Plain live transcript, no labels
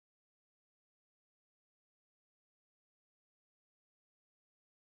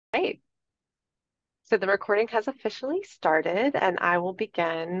right. So the recording has officially started, and I will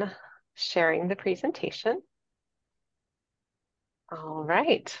begin sharing the presentation. All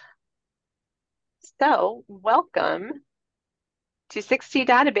right. So welcome to 60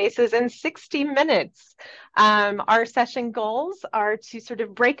 databases in 60 minutes. Our session goals are to sort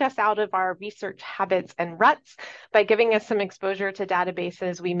of break us out of our research habits and ruts by giving us some exposure to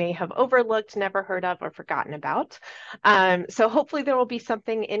databases we may have overlooked, never heard of, or forgotten about. So hopefully there will be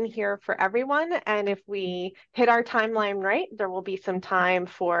something in here for everyone. And if we hit our timeline right, there will be some time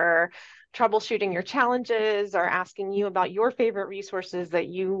for troubleshooting your challenges or asking you about your favorite resources that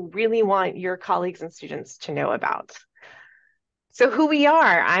you really want your colleagues and students to know about. So who we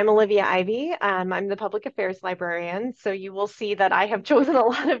are, I'm Olivia Ivey. I'm the public affairs librarian. So you will see that I have chosen a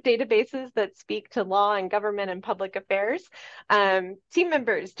lot of databases that speak to law and government and public affairs. Team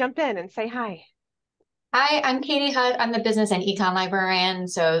members, jump in and say hi. Hi, I'm Katie Hutt. I'm the business and econ librarian.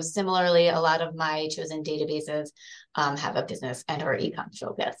 So similarly, a lot of my chosen databases have a business and or econ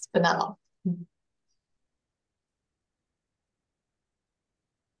focus, but not all.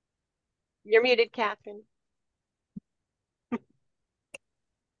 You're muted, Kathryn.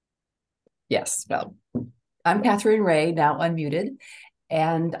 Yes, well, I'm Kathryn Ray, now unmuted,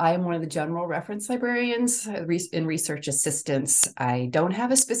 and I am one of the general reference librarians in research assistance. I don't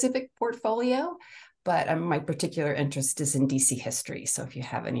have a specific portfolio, but my particular interest is in DC history. So if you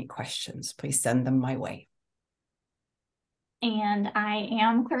have any questions, please send them my way. And I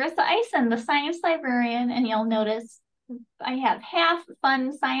am Clarissa Ihssen, the science librarian, and you'll notice I have half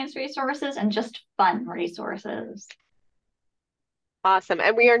fun science resources and just fun resources. Awesome.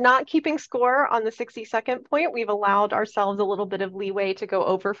 And we are not keeping score on the 60-second point. We've allowed ourselves a little bit of leeway to go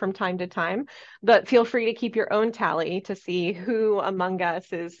over from time to time, but feel free to keep your own tally to see who among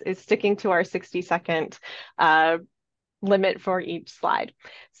us is sticking to our 60-second limit for each slide.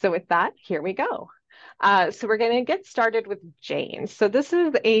 So with that, here we go. So we're going to get started with Jane's. So this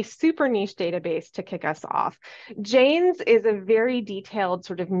is a super niche database to kick us off. Jane's is a very detailed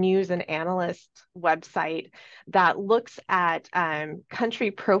sort of news and analyst website that looks at country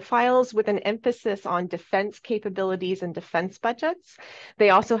profiles with an emphasis on defense capabilities and defense budgets.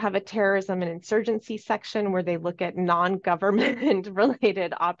 They also have a terrorism and insurgency section where they look at non-government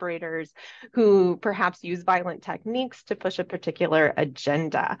related operators who perhaps use violent techniques to push a particular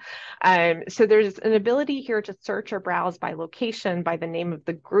agenda. So there's an ability here to search or browse by location, by the name of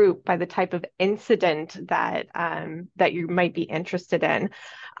the group, by the type of incident that, that you might be interested in.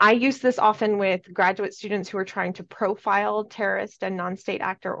 I use this often with graduate students who are trying to profile terrorist and non-state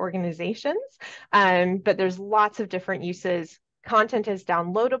actor organizations, but there's lots of different uses. Content is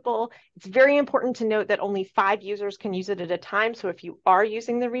downloadable. It's very important to note that only 5 users can use it at a time. So if you are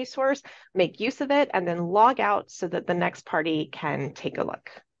using the resource, make use of it and then log out so that the next party can take a look.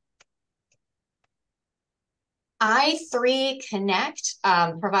 I3 Connect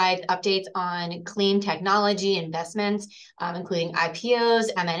provide updates on clean technology investments, including IPOs,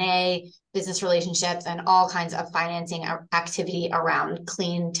 M&A, business relationships, and all kinds of financing activity around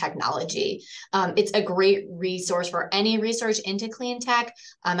clean technology. It's a great resource for any research into clean tech,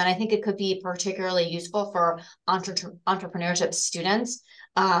 and I think it could be particularly useful for entrepreneurship students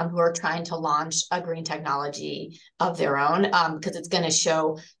who are trying to launch a green technology of their own, because it's going to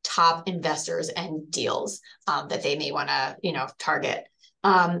show top investors and deals that they may want to, target.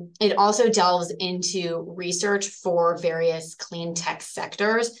 It also delves into research for various clean tech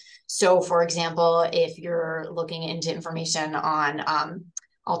sectors. So, for example, if you're looking into information on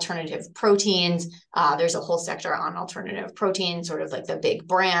alternative proteins, there's a whole sector on alternative proteins, sort of like the big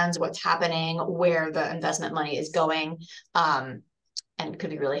brands, what's happening, where the investment money is going, and could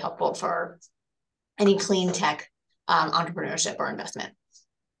be really helpful for any clean tech entrepreneurship or investment.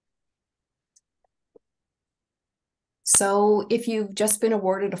 So if you've just been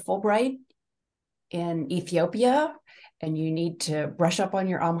awarded a Fulbright in Ethiopia and you need to brush up on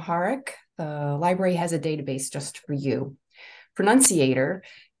your Amharic, the library has a database just for you. Pronunciator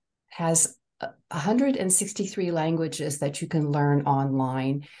has 163 languages that you can learn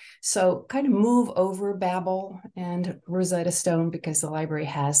online. So kind of move over Babbel and Rosetta Stone because the library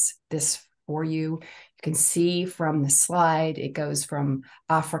has this for you. You can see from the slide, it goes from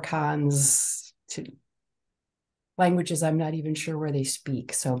Afrikaans to languages I'm not even sure where they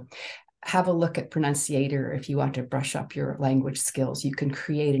speak. So have a look at Pronunciator if you want to brush up your language skills. You can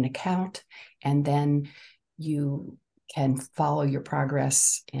create an account and then you can follow your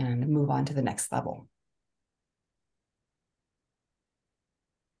progress and move on to the next level.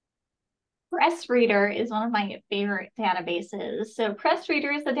 Press Reader is one of my favorite databases. So Press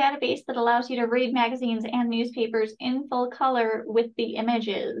Reader is the database that allows you to read magazines and newspapers in full color with the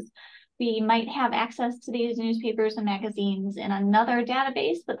images. We might have access to these newspapers and magazines in another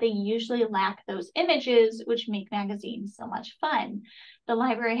database, but they usually lack those images, which make magazines so much fun. The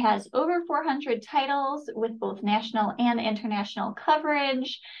library has over 400 titles with both national and international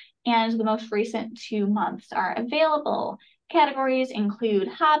coverage, and the most recent 2 months are available. Categories include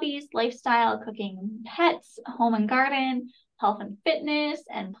hobbies, lifestyle, cooking, pets, home and garden, health and fitness,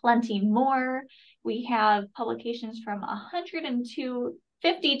 and plenty more. We have publications from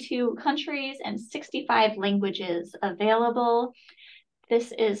 152 countries and 65 languages available.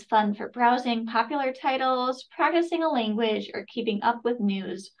 This is fun for browsing popular titles, practicing a language, or keeping up with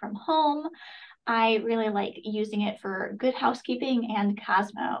news from home. I really like using it for Good Housekeeping and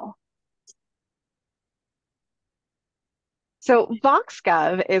Cosmo. So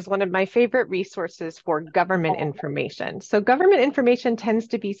VoxGov is one of my favorite resources for government information. So government information tends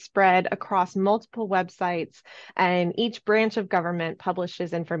to be spread across multiple websites, and each branch of government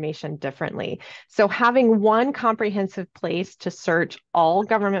publishes information differently. So having one comprehensive place to search all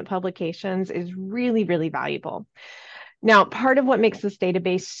government publications is really, really valuable. Now, part of what makes this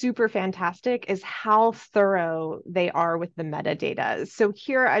database super fantastic is how thorough they are with the metadata. So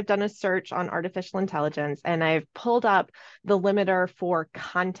here I've done a search on artificial intelligence and I've pulled up the limiter for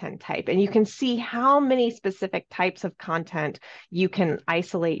content type. And you can see how many specific types of content you can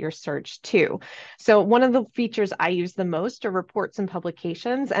isolate your search to. So one of the features I use the most are reports and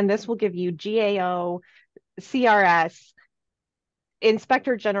publications, and this will give you GAO, CRS,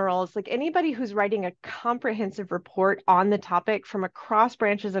 inspector generals, like anybody who's writing a comprehensive report on the topic from across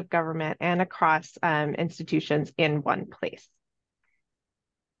branches of government and across institutions in one place.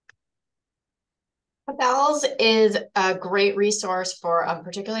 Bells is a great resource for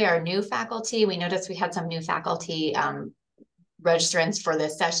particularly our new faculty. We noticed we had some new faculty registrants for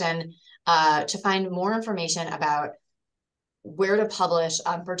this session to find more information about where to publish,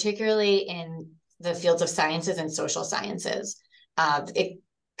 particularly in the fields of sciences and social sciences. It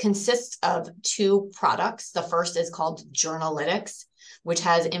consists of 2 products. The first is called Journalytics, which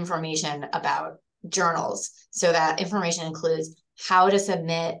has information about journals. So that information includes how to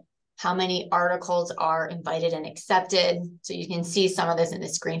submit, how many articles are invited and accepted. So you can see some of this in the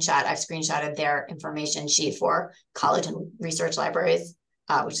screenshot. I've screenshotted their information sheet for college and research libraries,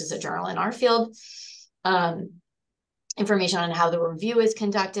 which is a journal in our field. Information on how the review is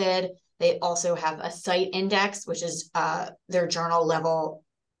conducted. They also have a cite index, which is their journal level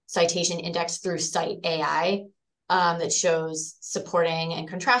citation index through Cite AI that shows supporting and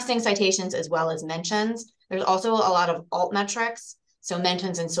contrasting citations as well as mentions. There's also a lot of alt metrics, so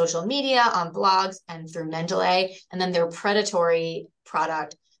mentions in social media, on blogs, and through Mendeley. And then their predatory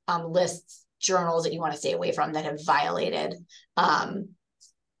product lists journals that you want to stay away from that have violated, sort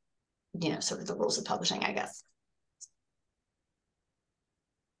of the rules of publishing, I guess.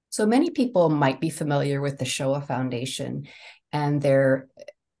 So many people might be familiar with the Shoah Foundation and their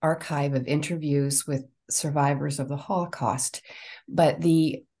archive of interviews with survivors of the Holocaust, but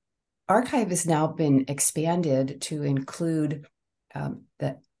the archive has now been expanded to include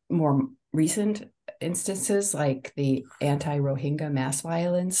the more recent instances like the anti-Rohingya mass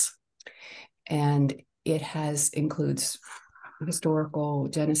violence, and it includes historical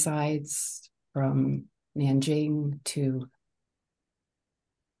genocides from Nanjing to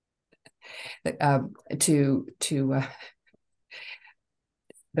the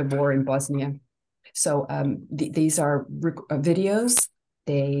war in Bosnia. So these are videos.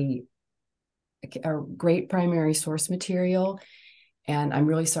 They are great primary source material. And I'm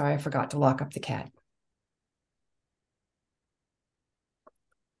really sorry I forgot to lock up the cat.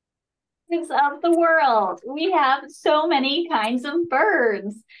 Of the world. We have so many kinds of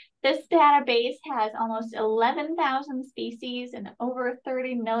birds. This database has almost 11,000 species and over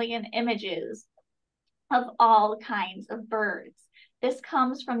 30 million images of all kinds of birds. This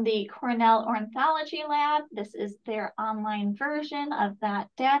comes from the Cornell Ornithology Lab. This is their online version of that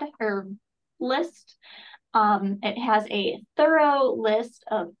data or list. It has a thorough list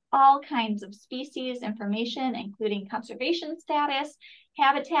of all kinds of species information, including conservation status,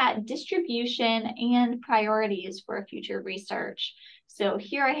 habitat distribution, and priorities for future research. So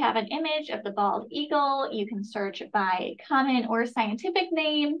here I have an image of the bald eagle. You can search by common or scientific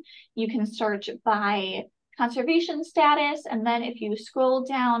name. You can search by conservation status. And then if you scroll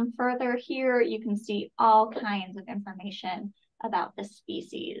down further here, you can see all kinds of information about the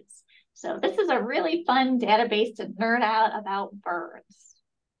species. So this is a really fun database to nerd out about birds.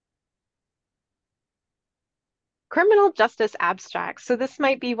 Criminal justice abstracts. So this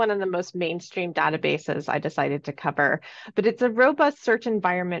might be one of the most mainstream databases I decided to cover, but it's a robust search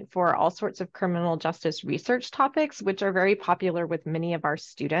environment for all sorts of criminal justice research topics, which are very popular with many of our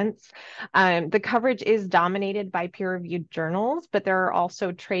students. The coverage is dominated by peer-reviewed journals, but there are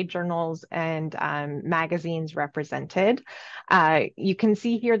also trade journals and magazines represented. You can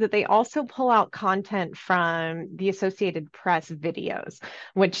see here that they also pull out content from the Associated Press videos,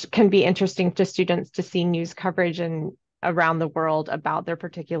 which can be interesting to students to see news coverage and around the world about their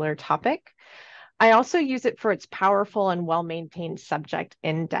particular topic. I also use it for its powerful and well-maintained subject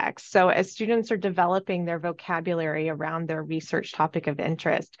index. So as students are developing their vocabulary around their research topic of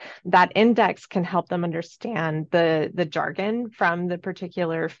interest, that index can help them understand the jargon from the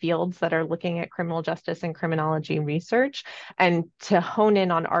particular fields that are looking at criminal justice and criminology research, and to hone in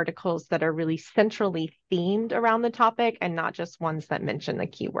on articles that are really centrally themed around the topic and not just ones that mention the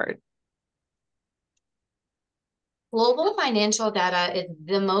keyword. Global financial data is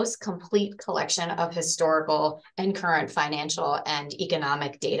the most complete collection of historical and current financial and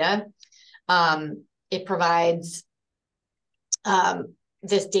economic data. It provides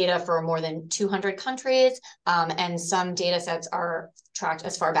this data for more than 200 countries, and some data sets are tracked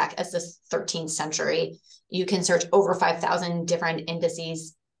as far back as the 13th century. You can search over 5,000 different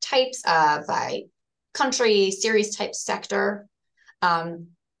indices types by country, series type, sector.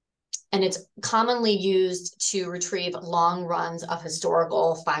 And it's commonly used to retrieve long runs of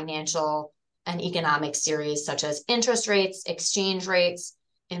historical, financial, and economic series, such as interest rates, exchange rates,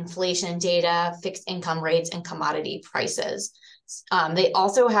 inflation data, fixed income rates, and commodity prices. They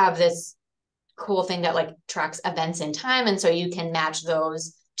also have this cool thing that like tracks events in time. And so you can match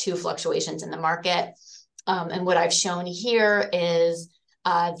those to fluctuations in the market. And what I've shown here is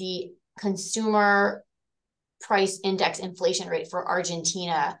the consumer price index inflation rate for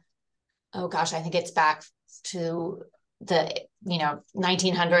Argentina. Oh gosh, I think it's back to the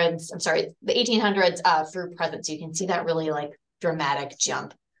 1900s. I'm sorry, the 1800s through present. So you can see that really like dramatic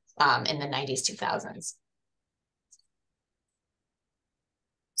jump in the 90s, 2000s.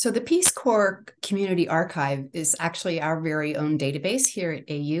 So the Peace Corps Community Archive is actually our very own database here at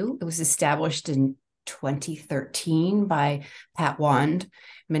AU. It was established in 2013 by Pat Wand.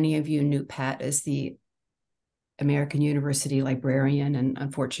 Many of you knew Pat as the American University librarian, and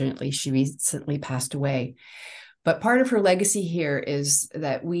unfortunately, she recently passed away. But part of her legacy here is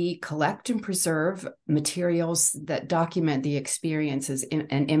that we collect and preserve materials that document the experiences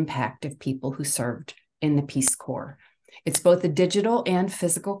and impact of people who served in the Peace Corps. It's both a digital and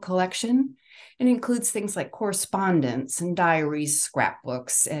physical collection, and includes things like correspondence and diaries,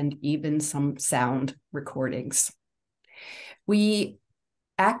 scrapbooks, and even some sound recordings. We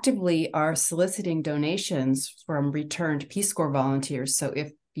actively are soliciting donations from returned Peace Corps volunteers. So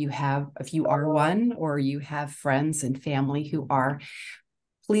if you are one, or you have friends and family who are,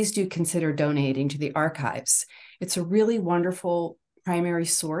 please do consider donating to the archives. It's a really wonderful primary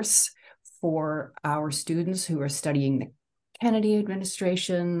source for our students who are studying the Kennedy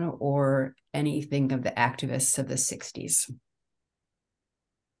administration or anything of the activists of the 60s.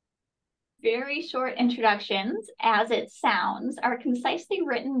 Very short introductions, as it sounds, are concisely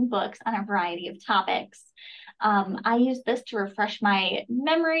written books on a variety of topics. I use this to refresh my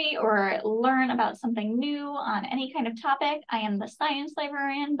memory or learn about something new on any kind of topic. I am the science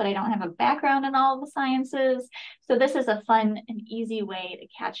librarian, but I don't have a background in all of the sciences. So this is a fun and easy way to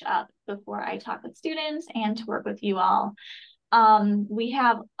catch up before I talk with students and to work with you all. We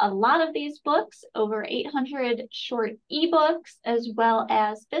have a lot of these books, over 800 short ebooks, as well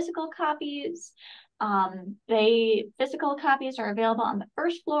as physical copies. Physical copies are available on the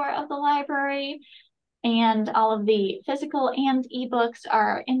first floor of the library, and all of the physical and ebooks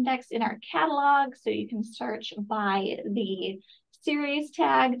are indexed in our catalog, so you can search by the series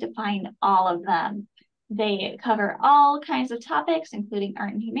tag to find all of them. They cover all kinds of topics, including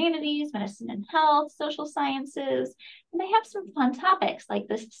art and humanities, medicine and health, social sciences, and they have some fun topics like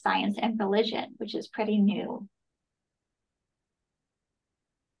this science and religion, which is pretty new.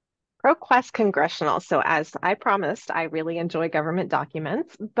 ProQuest Congressional. So as I promised, I really enjoy government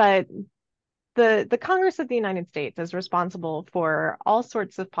documents, but the Congress of the United States is responsible for all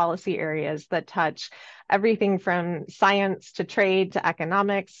sorts of policy areas that touch everything from science to trade to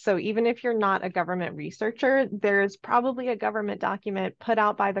economics. So even if you're not a government researcher, there's probably a government document put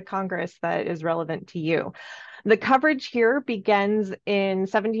out by the Congress that is relevant to you. The coverage here begins in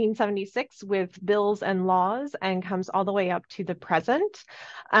 1776 with bills and laws and comes all the way up to the present.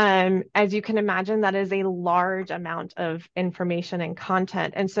 As you can imagine, that is a large amount of information and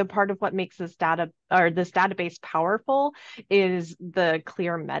content. And so part of what makes this database powerful is the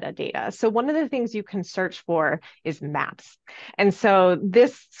clear metadata. So one of the things you can search for is maps. And so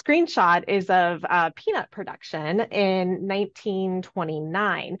this screenshot is of peanut production in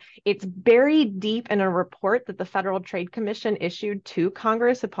 1929. It's buried deep in a report that the Federal Trade Commission issued to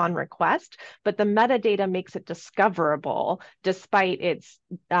Congress upon request, but the metadata makes it discoverable despite its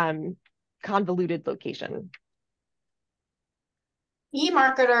convoluted location.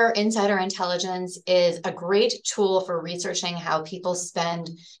 eMarketer Insider Intelligence is a great tool for researching how people spend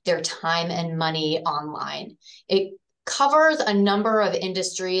their time and money online. It covers a number of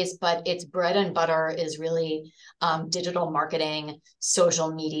industries, but its bread and butter is really digital marketing,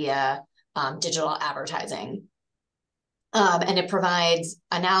 social media, digital advertising. And it provides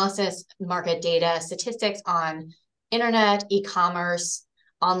analysis, market data, statistics on internet, e-commerce,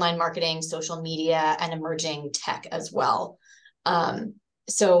 online marketing, social media, and emerging tech as well.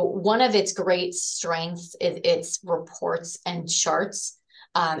 So one of its great strengths is its reports and charts.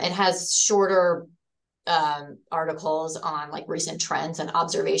 It has shorter articles on like recent trends and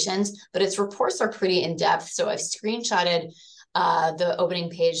observations, but its reports are pretty in-depth. So I've screenshotted the opening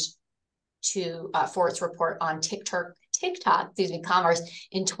page for its report on TikTok, commerce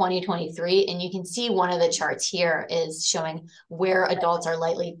in 2023. And you can see one of the charts here is showing where adults are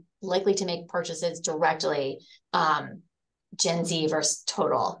likely to make purchases directly, Gen Z versus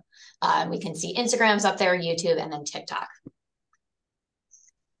total. We can see Instagram's up there, YouTube, and then TikTok.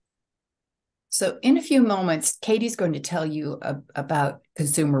 So in a few moments, Katie's going to tell you about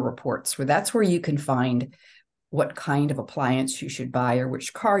consumer reports, where that's where you can find what kind of appliance you should buy or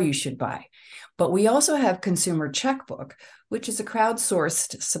which car you should buy. But we also have Consumer Checkbook, which is a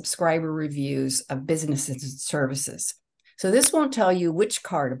crowdsourced subscriber reviews of businesses and services. So this won't tell you which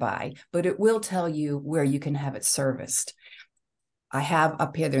car to buy, but it will tell you where you can have it serviced. I have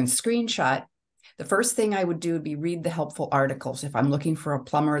up here the screenshot. The first thing I would do would be read the helpful articles. If I'm looking for a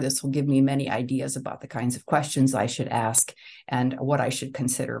plumber, this will give me many ideas about the kinds of questions I should ask and what I should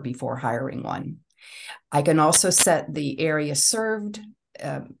consider before hiring one. I can also set the area served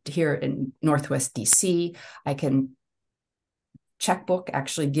here in Northwest DC. I can, Checkbook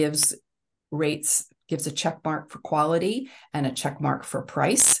actually gives rates, gives a check mark for quality and a check mark for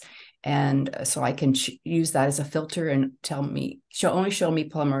price. And so I can use that as a filter and only show me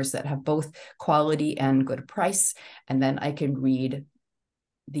plumbers that have both quality and good price. And then I can read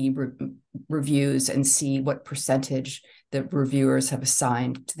the reviews and see what percentage the reviewers have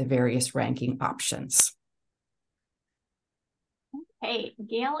assigned to the various ranking options. Hey,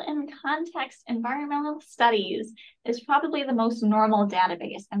 Gale in Context Environmental Studies is probably the most normal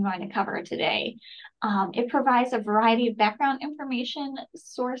database I'm going to cover today. It provides a variety of background information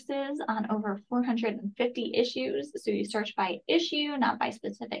sources on over 450 issues. So you search by issue, not by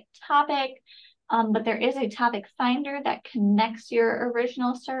specific topic. But there is a topic finder that connects your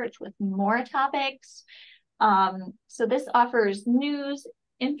original search with more topics. So this offers news,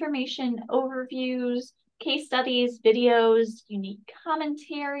 information, overviews, case studies, videos, unique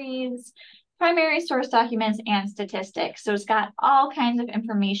commentaries, primary source documents, and statistics. So it's got all kinds of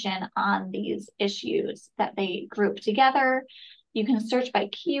information on these issues that they group together. You can search by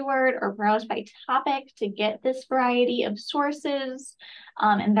keyword or browse by topic to get this variety of sources,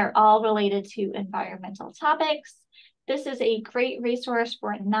 and they're all related to environmental topics. This is a great resource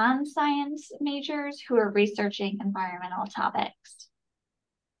for non-science majors who are researching environmental topics.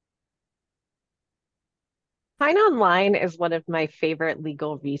 Fine Online is one of my favorite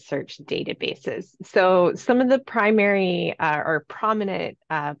legal research databases. So some of the primary or prominent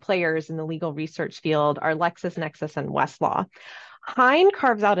players in the legal research field are LexisNexis and Westlaw. Hein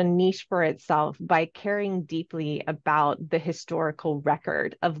carves out a niche for itself by caring deeply about the historical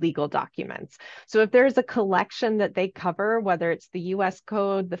record of legal documents. So if there's a collection that they cover, whether it's the US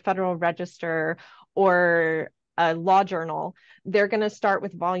Code, the Federal Register, or a law journal, they're going to start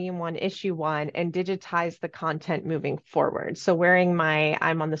with volume 1, issue 1, and digitize the content moving forward. So wearing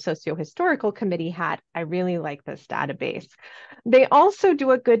I'm on the socio-historical committee hat, I really like this database. They also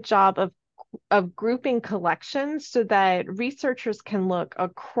do a good job of grouping collections so that researchers can look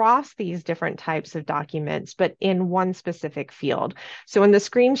across these different types of documents, but in one specific field. So in the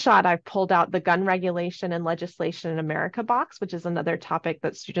screenshot, I've pulled out the gun regulation and legislation in America box, which is another topic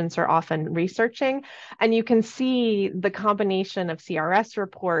that students are often researching. And you can see the combination of CRS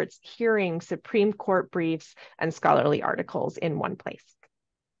reports, hearings, Supreme Court briefs, and scholarly articles in one place.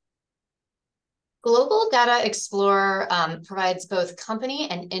 Global Data Explorer provides both company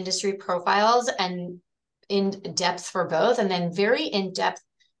and industry profiles and in depth for both, and then very in-depth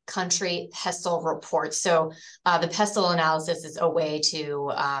country PESTLE reports. So the PESTLE analysis is a way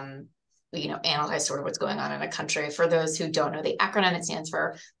to analyze sort of what's going on in a country. For those who don't know the acronym, it stands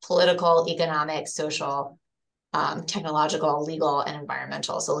for political, economic, social, technological, legal, and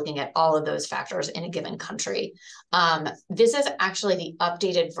environmental. So looking at all of those factors in a given country. This is actually the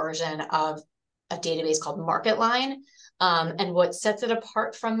updated version of a database called MarketLine. And what sets it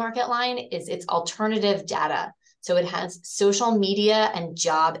apart from MarketLine is its alternative data. So it has social media and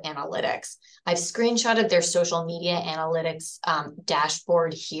job analytics. I've screenshotted their social media analytics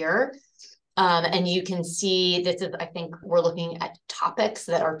dashboard here. And you can see this is, I think we're looking at topics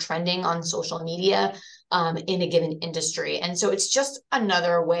that are trending on social media in a given industry. And so it's just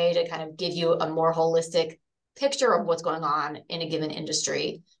another way to kind of give you a more holistic picture of what's going on in a given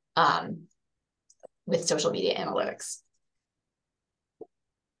industry with social media analytics.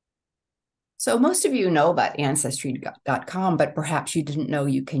 So most of you know about Ancestry.com, but perhaps you didn't know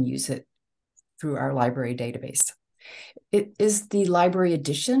you can use it through our library database. It is the library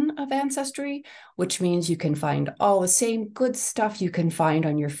edition of Ancestry, which means you can find all the same good stuff you can find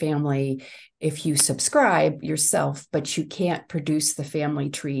on your family if you subscribe yourself, but you can't produce the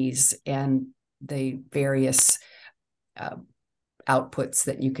family trees and the various outputs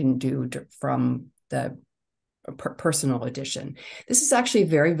that you can do from the personal edition. This is actually a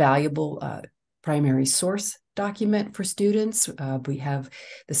very valuable primary source document for students. We have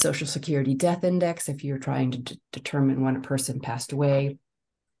the Social Security Death Index if you're trying to determine when a person passed away.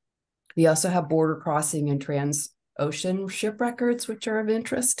 We also have border crossing and trans-ocean ship records, which are of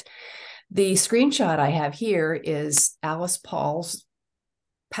interest. The screenshot I have here is Alice Paul's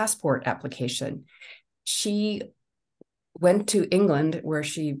passport application. She went to England where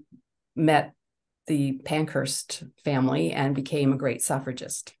she met the Pankhurst family and became a great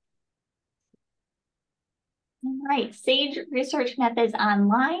suffragist. All right, Sage Research Methods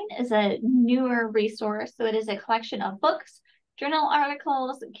Online is a newer resource. So it is a collection of books, journal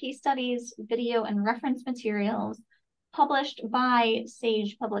articles, case studies, video, and reference materials published by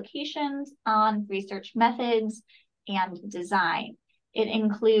Sage Publications on research methods and design. It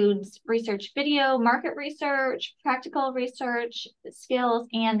includes research video, market research, practical research skills,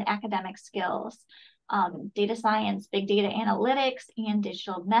 and academic skills, data science, big data analytics, and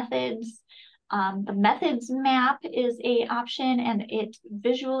digital methods. The methods map is an option, and it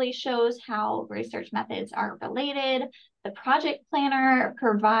visually shows how research methods are related. The project planner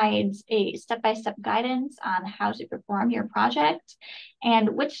provides a step-by-step guidance on how to perform your project.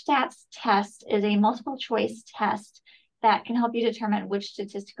 And Which Stats Test is a multiple choice test that can help you determine which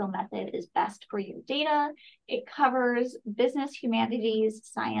statistical method is best for your data. It covers business, humanities,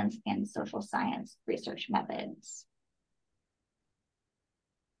 science, and social science research methods.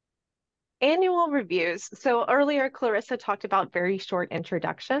 Annual reviews. So earlier, Clarissa talked about very short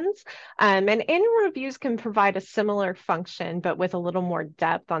introductions, and annual reviews can provide a similar function, but with a little more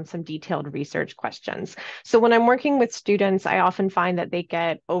depth on some detailed research questions. So when I'm working with students, I often find that they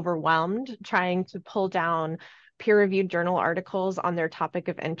get overwhelmed trying to pull down peer-reviewed journal articles on their topic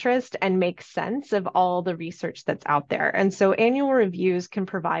of interest and make sense of all the research that's out there. And so annual reviews can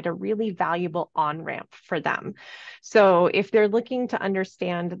provide a really valuable on-ramp for them. So if they're looking to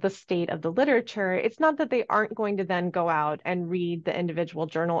understand the state of the literature, it's not that they aren't going to then go out and read the individual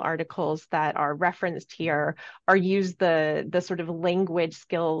journal articles that are referenced here or use the sort of language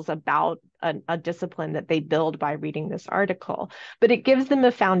skills about a discipline that they build by reading this article, but it gives them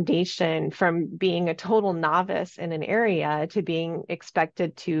a foundation from being a total novice in an area to being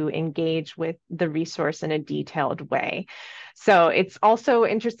expected to engage with the resource in a detailed way. So it's also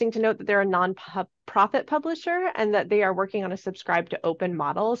interesting to note that they're a non-profit publisher and that they are working on a subscribe to open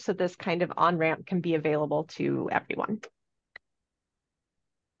model. So this kind of on-ramp can be available to everyone.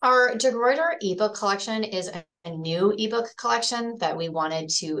 Our De Gruyter ebook collection is a new ebook collection that we wanted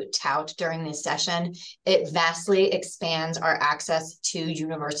to tout during this session. It vastly expands our access to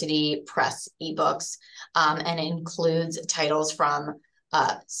university press ebooks and includes titles from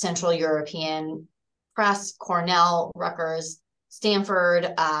Central European Press, Cornell, Rutgers,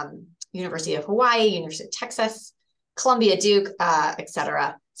 Stanford, University of Hawaii, University of Texas, Columbia, Duke,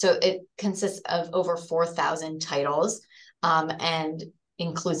 etc. So it consists of over 4,000 titles and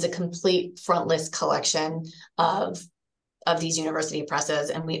includes a complete front list collection of these university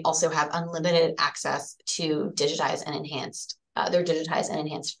presses. And we also have unlimited access to digitized and enhanced, their digitized and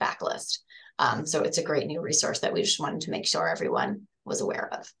enhanced backlist. So it's a great new resource that we just wanted to make sure everyone was aware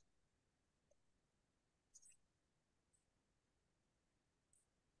of.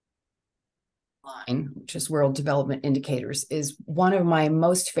 which is World Development Indicators, is one of my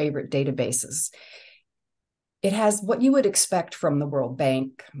most favorite databases. It has what you would expect from the World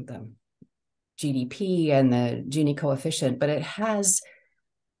Bank, the GDP and the Gini coefficient, but it has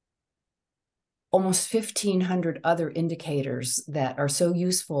almost 1,500 other indicators that are so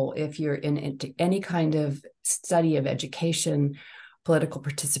useful if you're in any kind of study of education, political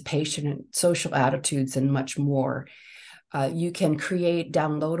participation, and social attitudes, and much more. You can create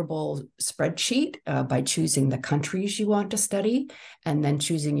downloadable spreadsheet by choosing the countries you want to study and then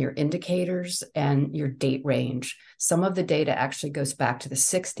choosing your indicators and your date range. Some of the data actually goes back to the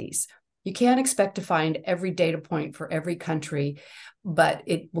 60s. You can't expect to find every data point for every country, but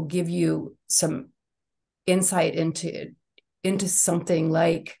it will give you some insight into something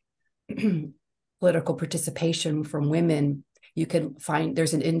like political participation from women. You can find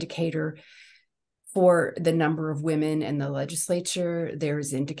there's an indicator for the number of women in the legislature.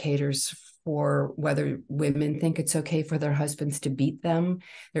 There's indicators for whether women think it's okay for their husbands to beat them.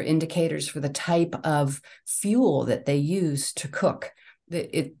 There are indicators for the type of fuel that they use to cook.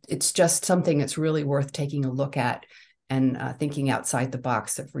 It's just something that's really worth taking a look at and thinking outside the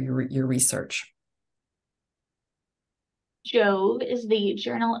box for your research. Jove is the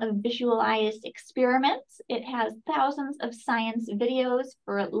Journal of Visualized Experiments. It has thousands of science videos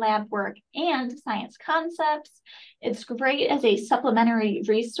for lab work and science concepts. It's great as a supplementary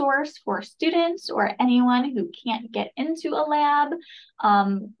resource for students or anyone who can't get into a lab,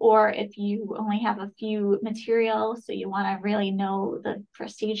 or if you only have a few materials, so you want to really know the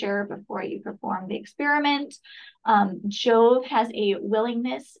procedure before you perform the experiment. Jove has a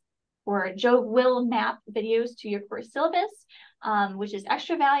willingness, or Jove will map videos to your course syllabus, which is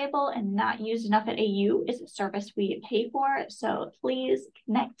extra valuable and not used enough at AU. It's a service we pay for, so please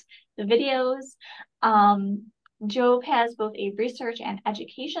connect the videos. Jove has both a research and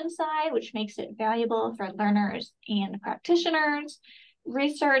education side, which makes it valuable for learners and practitioners.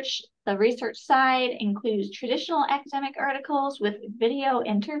 The research side includes traditional academic articles with video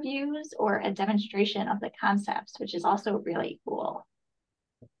interviews or a demonstration of the concepts, which is also really cool.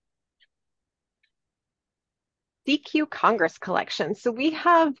 CQ Congress collection. So we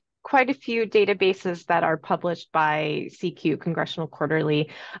have quite a few databases that are published by CQ, Congressional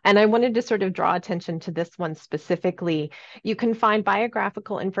Quarterly, and I wanted to sort of draw attention to this one specifically. You can find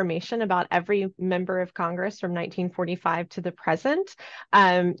biographical information about every member of Congress from 1945 to the present.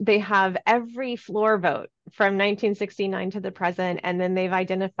 They have every floor vote from 1969 to the present, and then they've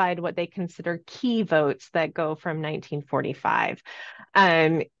identified what they consider key votes that go from 1945.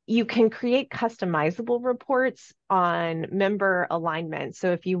 You can create customizable reports on member alignment.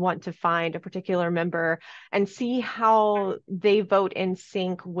 So if you want to find a particular member and see how they vote in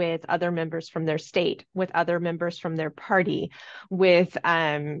sync with other members from their state, with other members from their party, with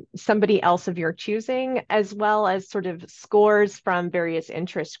somebody else of your choosing, as well as sort of scores from various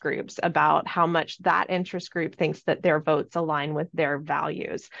interest groups about how much that interest group thinks that their votes align with their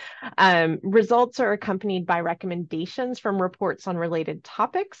values. Results are accompanied by recommendations from reports on related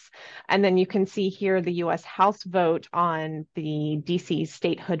topics. And then you can see here the U.S. House vote on the DC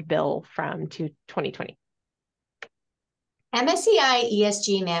statehood bill from 2020. MSCI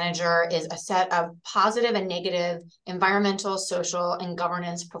ESG Manager is a set of positive and negative environmental, social, and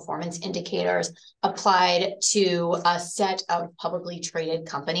governance performance indicators applied to a set of publicly traded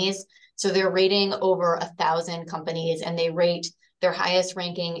companies. So they're rating over 1,000 companies, and they rate, their highest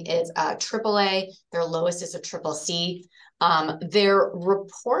ranking is AAA, their lowest is a CCC. Their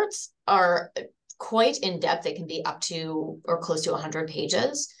reports are quite in-depth. They can be up to or close to 100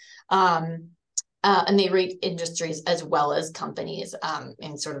 pages. And they rate industries as well as companies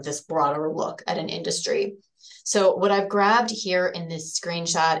in sort of this broader look at an industry. So what I've grabbed here in this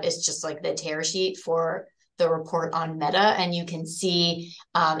screenshot is just like the tear sheet for the report on Meta. And you can see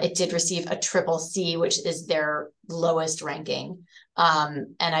it did receive a CCC, which is their lowest ranking.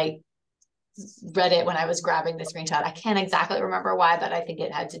 And I read it when I was grabbing the screenshot. I can't exactly remember why, but I think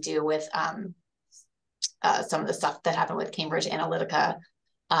it had to do with some of the stuff that happened with Cambridge Analytica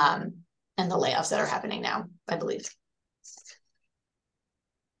and the layoffs that are happening now, I believe.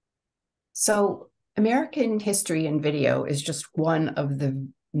 So American History and Video is just one of the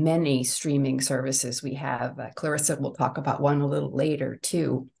many streaming services we have. Clarissa will talk about one a little later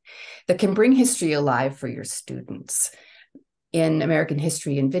too, that can bring history alive for your students. In American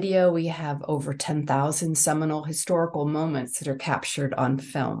History and Video, we have over 10,000 seminal historical moments that are captured on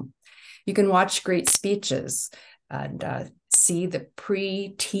film. You can watch great speeches and see the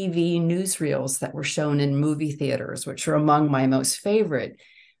pre-TV newsreels that were shown in movie theaters, which are among my most favorite,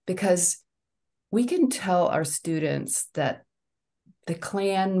 because we can tell our students that the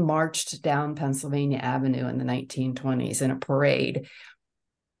Klan marched down Pennsylvania Avenue in the 1920s in a parade.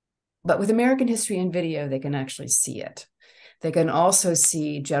 But with American history and video, they can actually see it. They can also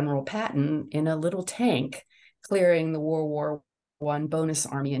see General Patton in a little tank clearing the World War I bonus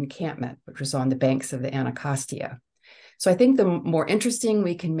army encampment, which was on the banks of the Anacostia. So I think the more interesting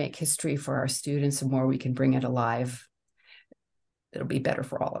we can make history for our students, the more we can bring it alive, it'll be better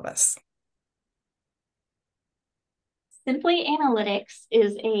for all of us. Simply Analytics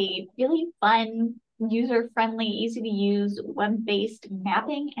is a really fun, user-friendly, easy-to-use, web-based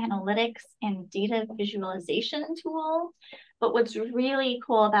mapping, analytics, and data visualization tool. But what's really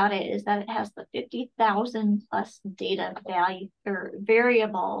cool about it is that it has the 50,000 plus data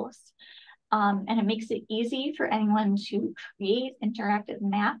variables. And it makes it easy for anyone to create interactive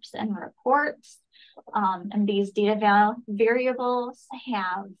maps and reports. And these data variables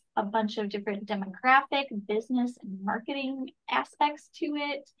have a bunch of different demographic, business, and marketing aspects to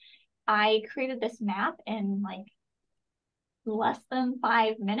it. I created this map in like less than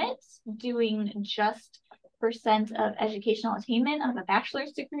 5 minutes, doing just percent of educational attainment of a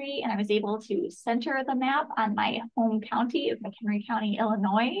bachelor's degree. And I was able to center the map on my home county of McHenry County,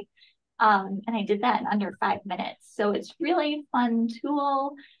 Illinois. And I did that in under 5 minutes. So it's really a fun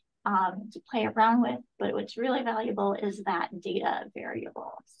tool to play around with, but what's really valuable is that data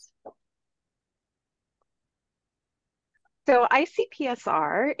variables. So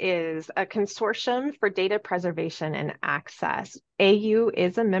ICPSR is a consortium for data preservation and access. AU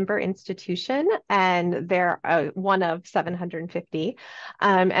is a member institution, and they're one of 750.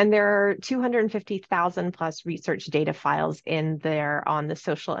 And there are 250,000 plus research data files in there on the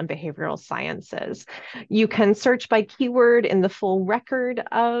social and behavioral sciences. You can search by keyword in the full record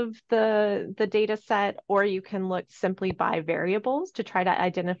of the data set, or you can look simply by variables to try to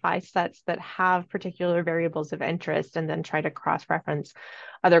identify sets that have particular variables of interest and then try to cross-reference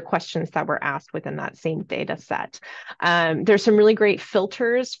other questions that were asked within that same data set. There's some really great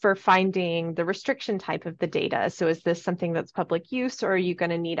filters for finding the restriction type of the data. So is this something that's public use, or are you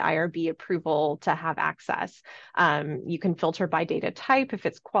going to need IRB approval to have access? You can filter by data type, if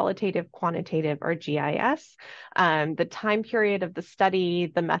it's qualitative, quantitative, or GIS. The time period of the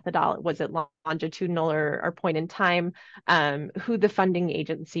study, the methodology, was it longitudinal or point in time, who the funding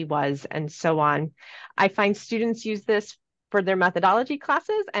agency was, and so on. I find students use this for their methodology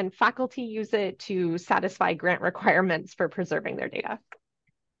classes, and faculty use it to satisfy grant requirements for preserving their data.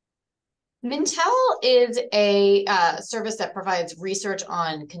 Mintel is a service that provides research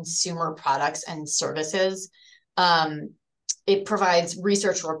on consumer products and services. It provides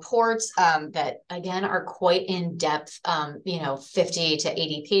research reports that, again, are quite in depth, 50 to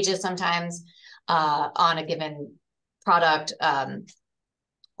 80 pages sometimes on a given product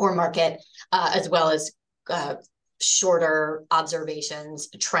or market, as well as shorter observations,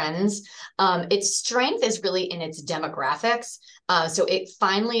 trends. Its strength is really in its demographics. So it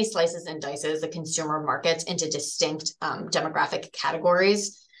finely slices and dices the consumer markets into distinct demographic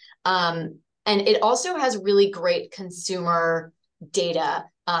categories. And it also has really great consumer data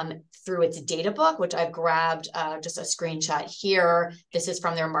through its data book, which I've grabbed just a screenshot here. This is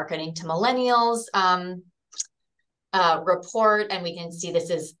from their Marketing to Millennials report, and we can see this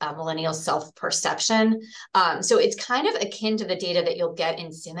is millennial self-perception. So it's kind of akin to the data that you'll get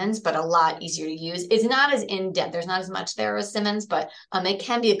in Simmons, but a lot easier to use. It's not as in-depth. There's not as much there as Simmons, but it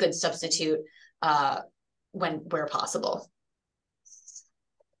can be a good substitute where possible.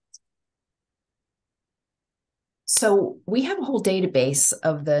 So we have a whole database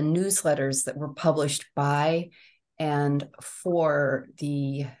of the newsletters that were published by and for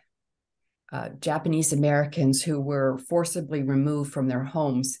the Japanese Americans who were forcibly removed from their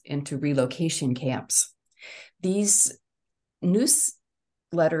homes into relocation camps. These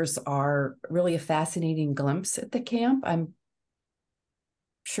newsletters are really a fascinating glimpse at the camp. I'm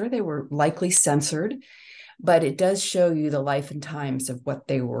sure they were likely censored, but it does show you the life and times of what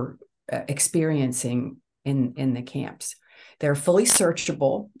they were experiencing in the camps. They're fully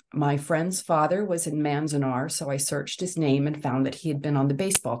searchable. My friend's father was in Manzanar, so I searched his name and found that he had been on the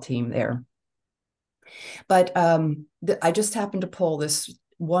baseball team there. But I just happened to pull this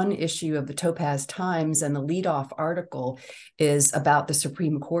one issue of the Topaz Times, and the leadoff article is about the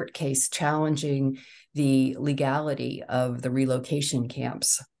Supreme Court case challenging the legality of the relocation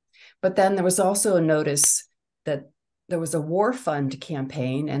camps. But then there was also a notice that there was a war fund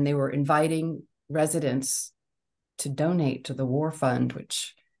campaign, and they were inviting residents to donate to the war fund,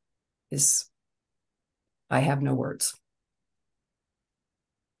 which is, I have no words.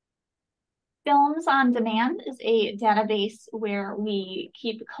 Films on Demand is a database where we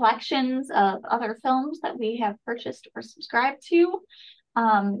keep collections of other films that we have purchased or subscribed to.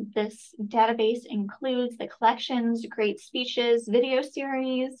 This database includes the collections, Great Speeches video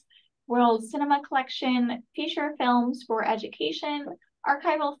series, World Cinema Collection, feature films for education,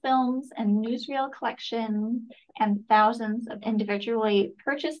 archival films and newsreel collection, and thousands of individually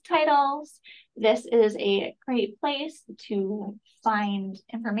purchased titles. This is a great place to find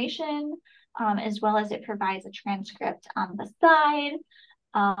information, as well as it provides a transcript on the side.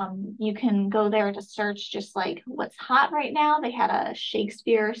 You can go there to search just like what's hot right now. They had a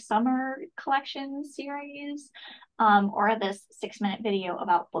Shakespeare summer collection series, or this 6-minute video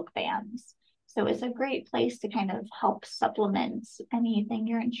about book bans. So it's a great place to kind of help supplement anything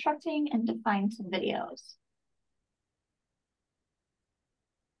you're instructing and to find some videos.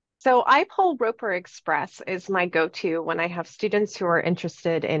 So iPoll Roper Express is my go-to when I have students who are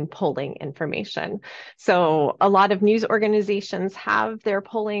interested in polling information. So a lot of news organizations have their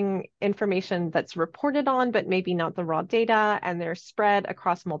polling information that's reported on, but maybe not the raw data, and they're spread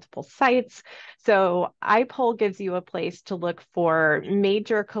across multiple sites. So iPoll gives you a place to look for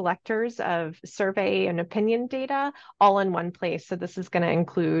major collectors of survey and opinion data all in one place. So this is going to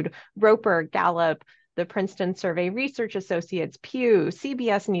include Roper, Gallup, the Princeton Survey Research Associates, Pew,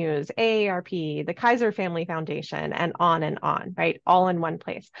 CBS News, AARP, the Kaiser Family Foundation, and on, right? All in one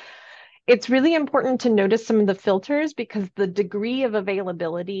place. It's really important to notice some of the filters because the degree of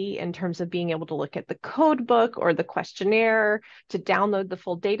availability in terms of being able to look at the code book or the questionnaire to download the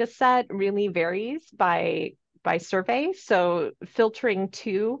full data set really varies by survey. So filtering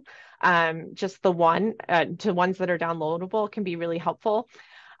to just the one to ones that are downloadable can be really helpful.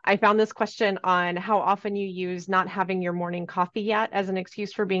 I found this question on how often you use not having your morning coffee yet as an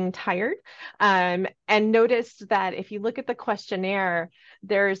excuse for being tired, and noticed that if you look at the questionnaire,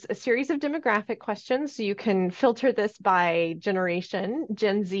 there's a series of demographic questions. So you can filter this by generation.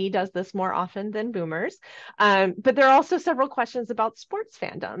 Gen Z does this more often than boomers, but there are also several questions about sports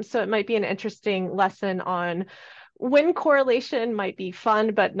fandom. So it might be an interesting lesson on when correlation might be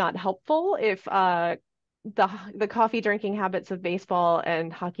fun but not helpful if the coffee drinking habits of baseball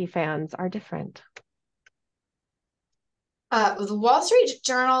and hockey fans are different. The Wall Street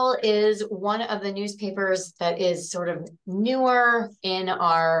Journal is one of the newspapers that is sort of newer in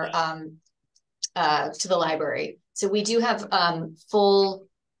our to the library. So we do have full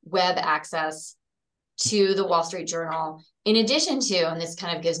web access to the Wall Street Journal. In addition to, and this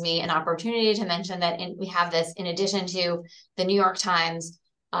kind of gives me an opportunity to mention that we have this in addition to the New York Times,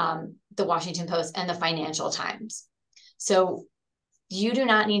 the Washington Post, and the Financial Times. So you do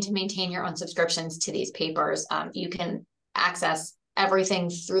not need to maintain your own subscriptions to these papers. You can access everything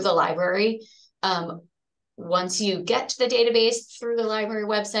through the library. Once you get to the database through the library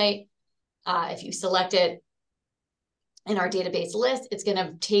website, if you select it in our database list, it's going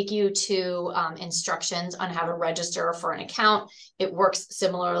to take you to instructions on how to register for an account. It works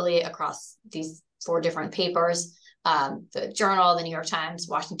similarly across these 4 different papers. The Journal, the New York Times,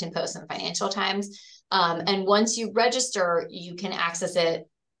 Washington Post, and Financial Times. And once you register, you can access it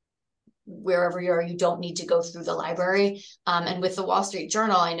wherever you are. You don't need to go through the library. And with the Wall Street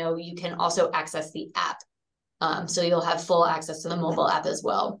Journal, I know you can also access the app. So you'll have full access to the mobile app as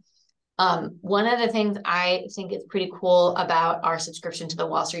well. One of the things I think is pretty cool about our subscription to the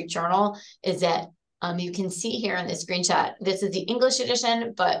Wall Street Journal is that you can see here in this screenshot, this is the English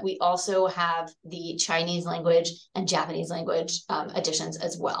edition, but we also have the Chinese language and Japanese language editions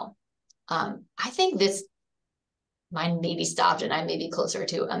as well. I think mine may be stopped and I may be closer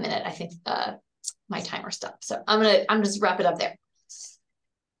to a minute. I think my timer stopped. So I'm just wrap it up there.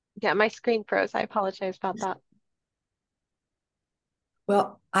 Yeah, my screen froze. I apologize about that.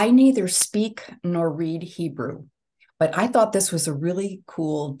 Well, I neither speak nor read Hebrew, but I thought this was a really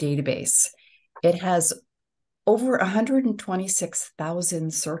cool database. It has over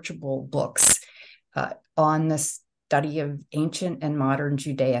 126,000 searchable books on the study of ancient and modern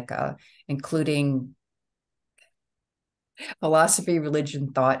Judaica, including philosophy,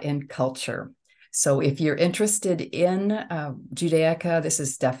 religion, thought, and culture. So if you're interested in Judaica, this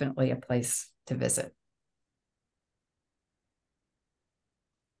is definitely a place to visit.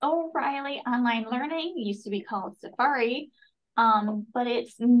 O'Reilly Online Learning used to be called Safari, but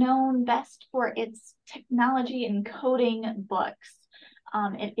it's known best for its technology and coding books.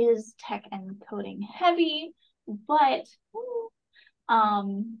 It is tech and coding heavy, but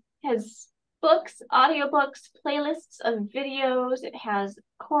has books, audiobooks, playlists of videos. It has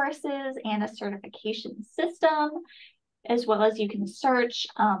courses and a certification system, as well as you can search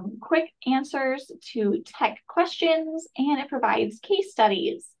quick answers to tech questions, and it provides case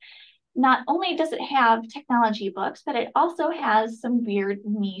studies. not only does it have technology books, but it also has some weird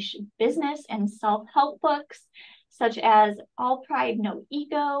niche business and self-help books, such as All Pride, No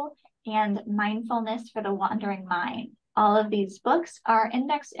Ego and Mindfulness for the Wandering Mind. All of these books are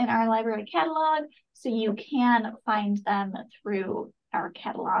indexed in our library catalog, so you can find them through our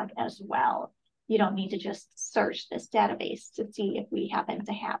catalog as well. You don't need to just search this database to see if we happen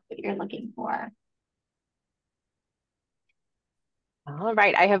to have what you're looking for. All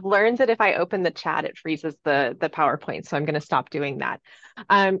right, I have learned that if I open the chat, it freezes the PowerPoint, so I'm going to stop doing that.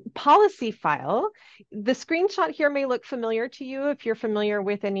 Policy file, the screenshot here may look familiar to you if you're familiar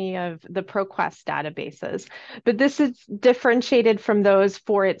with any of the ProQuest databases, but this is differentiated from those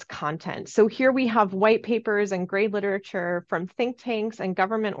for its content. So here we have white papers and gray literature from think tanks and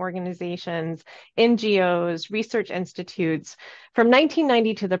government organizations, NGOs, research institutes, from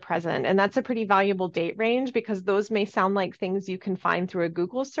 1990 to the present. And that's a pretty valuable date range because those may sound like things you can find through a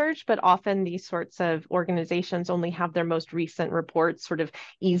Google search, but often these sorts of organizations only have their most recent reports sort of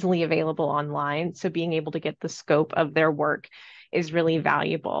easily available online. So being able to get the scope of their work is really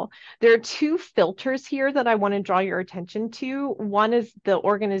valuable. There are two filters here that I want to draw your attention to. One is the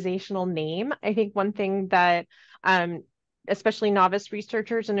organizational name. I think one thing that especially novice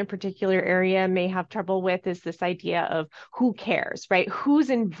researchers in a particular area may have trouble with is this idea of who cares, right?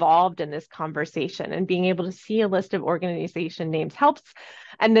 Who's involved in this conversation, and being able to see a list of organization names helps.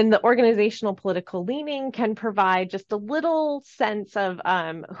 And then the organizational political leaning can provide just a little sense of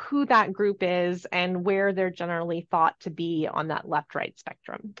who that group is and where they're generally thought to be on that left-right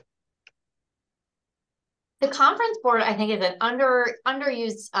spectrum. The conference board, I think, is an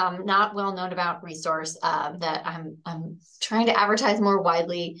underused, not well known about resource that I'm trying to advertise more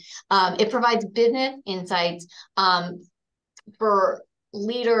widely. It provides business insights for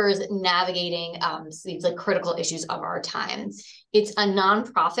leaders navigating these like critical issues of our time. It's a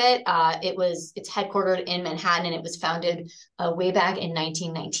nonprofit. It's headquartered in Manhattan, and it was founded way back in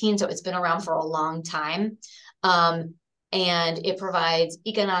 1919. So it's been around for a long time. And it provides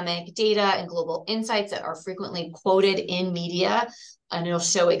economic data and global insights that are frequently quoted in media. And it'll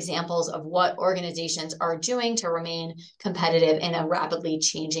show examples of what organizations are doing to remain competitive in a rapidly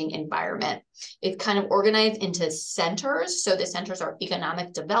changing environment. It's kind of organized into centers. So the centers are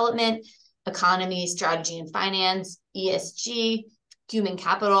economic development, economy, strategy and finance, ESG, human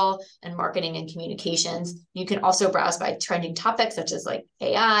capital, and marketing and communications. You can also browse by trending topics such as like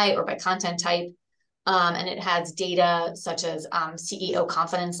AI or by content type. And it has data such as CEO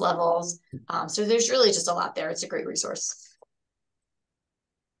confidence levels. So there's really just a lot there. It's a great resource.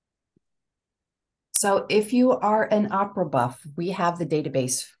 So if you are an opera buff, we have the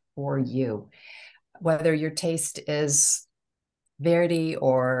database for you. Whether your taste is Verdi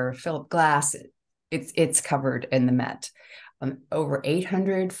or Philip Glass, it's covered in the Met. Over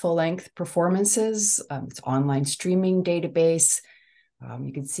 800 full-length performances. It's online streaming database.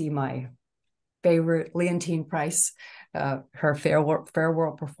 You can see my favorite Leontine Price, her Fair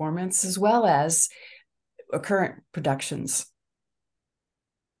World performance, as well as current productions.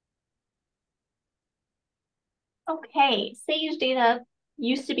 Okay, Sage Data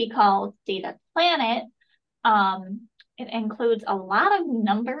used to be called Data Planet. It includes a lot of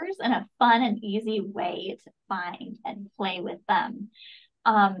numbers in a fun and easy way to find and play with them.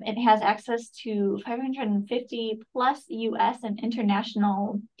 It has access to 550 plus US and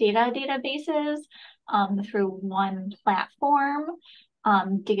international databases through one platform.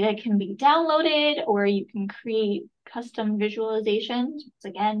 Data can be downloaded, or you can create custom visualizations,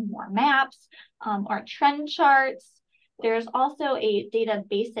 again, more maps or trend charts. There's also a data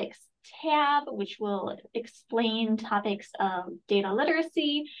basics tab, which will explain topics of data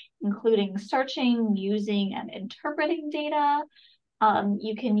literacy, including searching, using, and interpreting data.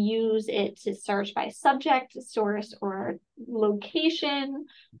 You can use it to search by subject, source, or location,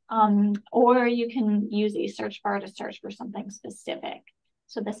 or you can use a search bar to search for something specific.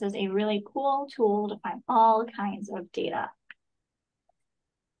 So this is a really cool tool to find all kinds of data.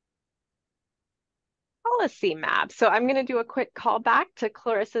 Policy map. So I'm going to do a quick callback to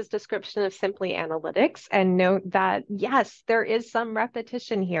Clarissa's description of Simply Analytics and note that, yes, there is some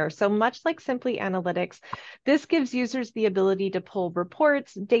repetition here. So much like Simply Analytics, this gives users the ability to pull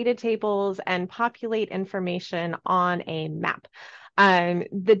reports, data tables, and populate information on a map.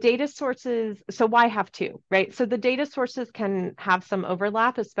 The data sources, so why have two, right? So the data sources can have some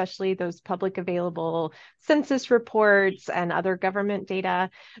overlap, especially those public available census reports and other government data.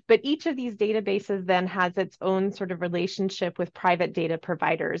 But each of these databases then has its own sort of relationship with private data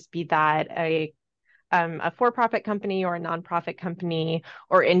providers, be that a for-profit company or a nonprofit company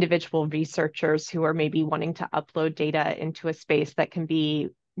or individual researchers who are maybe wanting to upload data into a space that can be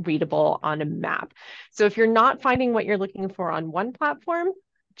readable on a map. So if you're not finding what you're looking for on one platform,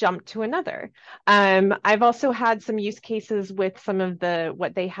 jump to another. I've also had some use cases with some of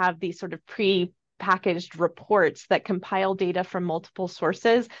what they have, these sort of pre-packaged reports that compile data from multiple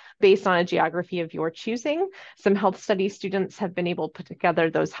sources based on a geography of your choosing. Some health studies students have been able to put together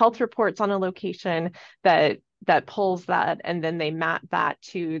those health reports on a location that pulls that, and then they map that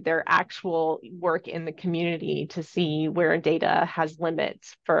to their actual work in the community to see where data has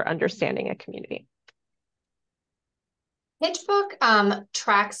limits for understanding a community. PitchBook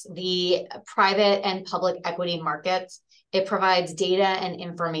tracks the private and public equity markets. It provides data and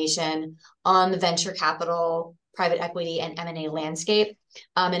information on the venture capital, private equity, and M&A landscape.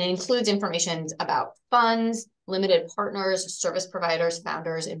 And it includes information about funds, limited partners, service providers,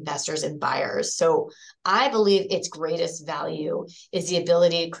 founders, investors, and buyers. So I believe its greatest value is the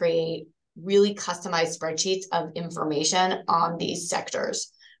ability to create really customized spreadsheets of information on these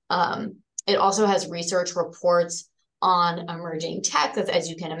sectors. It also has research reports on emerging tech, because as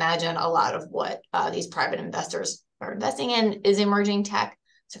you can imagine, a lot of what these private investors are investing in is emerging tech.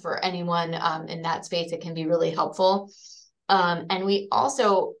 So for anyone in that space, it can be really helpful. And we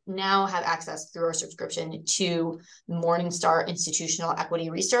also now have access through our subscription to Morningstar Institutional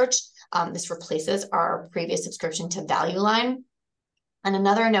Equity Research. This replaces our previous subscription to Value Line. And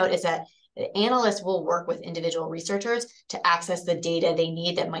another note is that the analysts will work with individual researchers to access the data they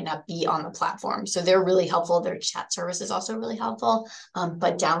need that might not be on the platform. So they're really helpful. Their chat service is also really helpful,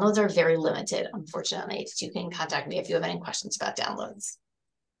 but downloads are very limited, unfortunately. So you can contact me if you have any questions about downloads.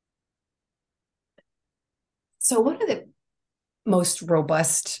 So one of the most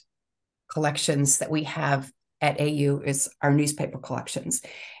robust collections that we have at AU is our newspaper collections.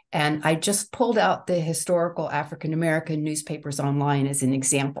 And I just pulled out the historical African-American newspapers online as an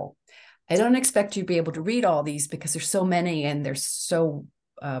example. I don't expect you to be able to read all these because there's so many and there's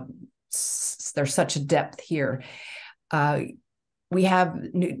such a depth here. We have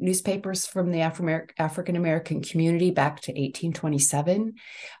newspapers from the African-American community back to 1827.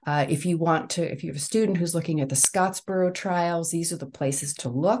 If you have a student who's looking at the Scottsboro trials, these are the places to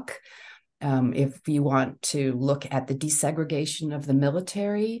look. If you want to look at the desegregation of the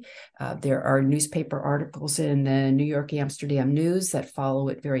military, there are newspaper articles in the New York Amsterdam News that follow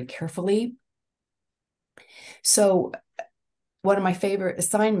it very carefully. So one of my favorite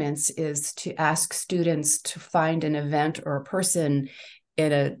assignments is to ask students to find an event or a person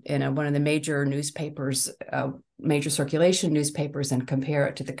in one of the major newspapers, major circulation newspapers, and compare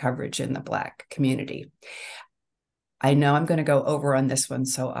it to the coverage in the Black community. I know I'm going to go over on this one,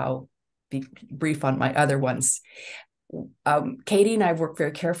 so I'll be brief on my other ones. Katie and I have worked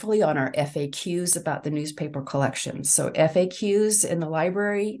very carefully on our FAQs about the newspaper collection. So FAQs in the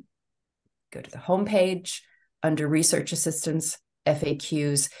library, go to the homepage, under research assistance,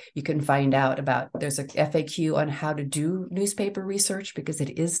 FAQs, you can find out there's a FAQ on how to do newspaper research, because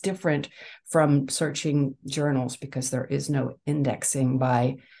it is different from searching journals because there is no indexing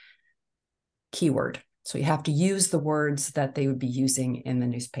by keyword. So you have to use the words that they would be using in the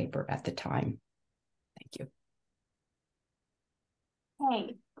newspaper at the time. Thank you.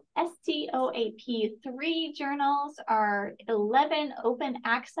 Okay, STOAP 3 journals are 11 open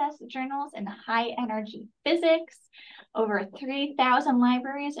access journals in high energy physics. Over 3,000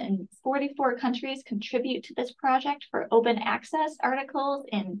 libraries in 44 countries contribute to this project for open access articles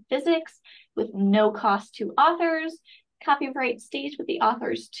in physics with no cost to authors. Copyright stays with the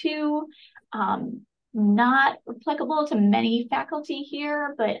authors too. Not applicable to many faculty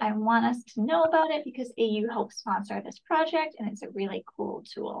here, but I want us to know about it because AU helped sponsor this project and it's a really cool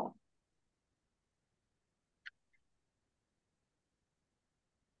tool.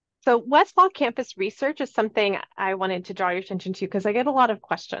 So Westlaw Campus Research is something I wanted to draw your attention to because I get a lot of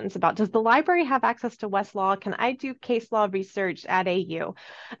questions about, does the library have access to Westlaw? Can I do case law research at AU?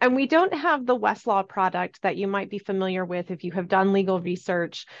 And we don't have the Westlaw product that you might be familiar with if you have done legal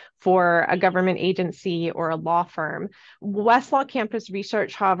research for a government agency or a law firm. Westlaw Campus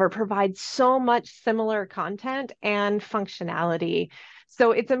Research, however, provides so much similar content and functionality.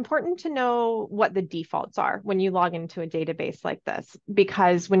 So it's important to know what the defaults are when you log into a database like this,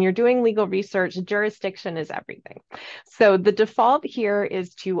 because when you're doing legal research, jurisdiction is everything. So the default here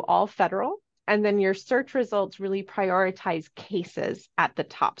is to all federal, and then your search results really prioritize cases at the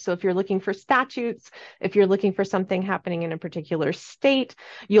top. So if you're looking for statutes, if you're looking for something happening in a particular state,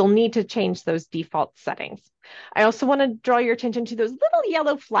 you'll need to change those default settings. I also want to draw your attention to those little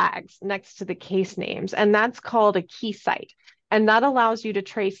yellow flags next to the case names, and that's called a key site. And that allows you to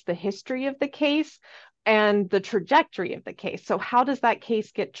trace the history of the case and the trajectory of the case. So how does that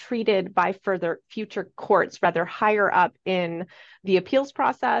case get treated by future courts, rather higher up in the appeals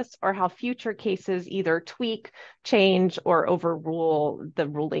process, or how future cases either tweak, change, or overrule the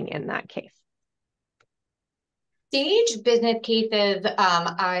ruling in that case? Stage business cases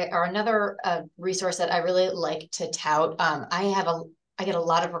are another resource that I really like to tout. I get a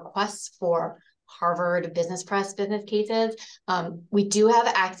lot of requests for Harvard Business Press business cases. We do have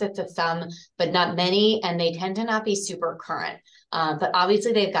access to some, but not many, and they tend to not be super current. But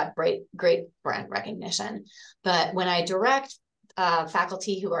obviously they've got great brand recognition. But when I direct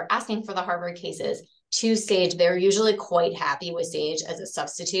faculty who are asking for the Harvard cases to Sage, they're usually quite happy with Sage as a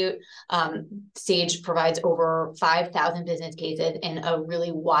substitute. Sage provides over 5,000 business cases in a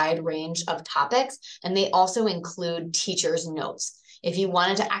really wide range of topics, and they also include teachers' notes. If you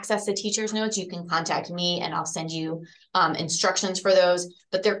wanted to access the teacher's notes, you can contact me and I'll send you instructions for those,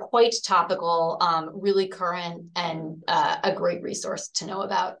 but they're quite topical, really current, and a great resource to know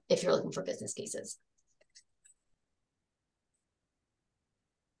about if you're looking for business cases.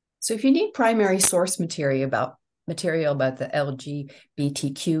 So if you need primary source material about the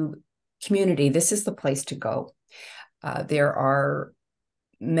LGBTQ community, this is the place to go. There are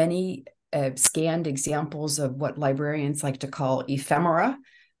many scanned examples of what librarians like to call ephemera,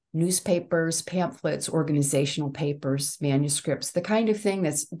 newspapers, pamphlets, organizational papers, manuscripts, the kind of thing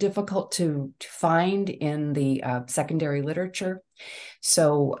that's difficult to find in the secondary literature.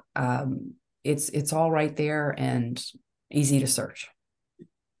 So it's all right there and easy to search.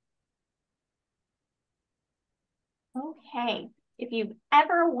 Okay, if you've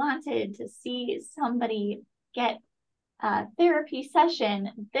ever wanted to see somebody get a therapy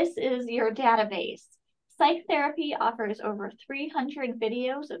session, this is your database. Psych Therapy offers over 300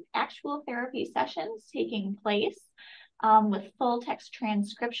 videos of actual therapy sessions taking place with full text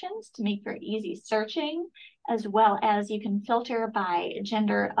transcriptions to make for easy searching, as well as you can filter by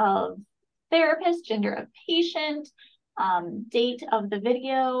gender of therapist, gender of patient, date of the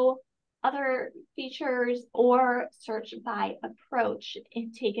video, other features, or search by approach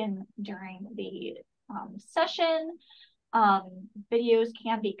if taken during the session. Videos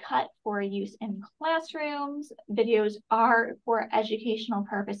can be cut for use in classrooms. Videos are for educational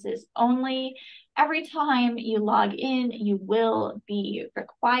purposes only. Every time you log in, you will be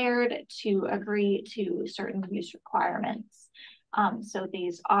required to agree to certain use requirements. So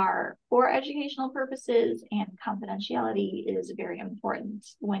these are for educational purposes, and confidentiality is very important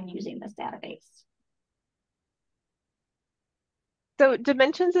when using this database. So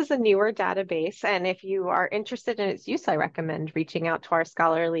Dimensions is a newer database, and if you are interested in its use, I recommend reaching out to our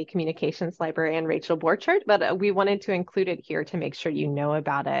scholarly communications librarian, Rachel Borchardt, but we wanted to include it here to make sure you know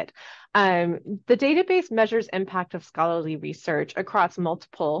about it. The database measures impact of scholarly research across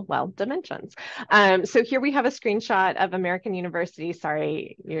multiple, well, dimensions. So here we have a screenshot of American University,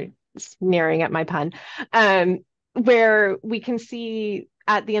 sorry, you're sneering at my pun, where we can see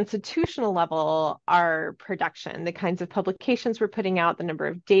at the institutional level, our production, the kinds of publications we're putting out, the number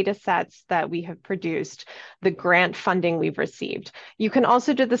of data sets that we have produced, the grant funding we've received. You can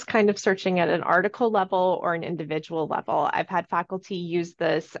also do this kind of searching at an article level or an individual level. I've had faculty use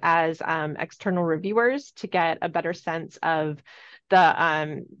this as external reviewers to get a better sense of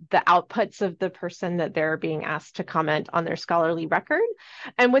the outputs of the person that they're being asked to comment on their scholarly record.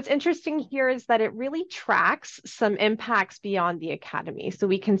 And what's interesting here is that it really tracks some impacts beyond the academy. So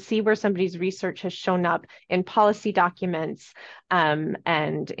we can see where somebody's research has shown up in policy documents and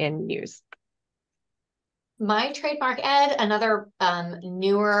in news. My Trademark Ed, another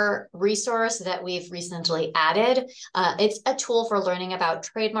newer resource that we've recently added. It's a tool for learning about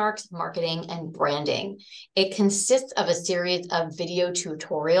trademarks, marketing, and branding. It consists of a series of video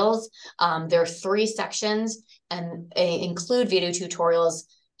tutorials. There are 3 sections, and they include video tutorials.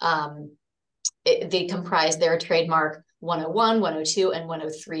 They comprise their trademark 101, 102, and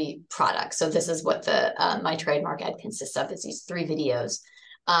 103 products. So this is what the My Trademark Ed consists of, is these 3 videos.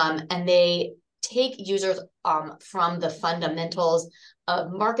 And they take users from the fundamentals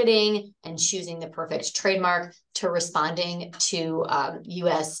of marketing and choosing the perfect trademark to responding to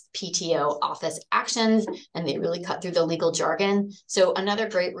USPTO office actions, and they really cut through the legal jargon. So another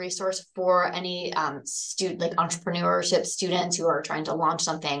great resource for any like entrepreneurship students who are trying to launch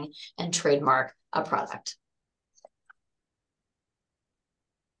something and trademark a product.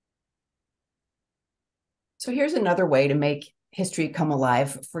 So here's another way to make history come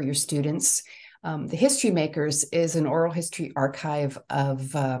alive for your students. The History Makers is an oral history archive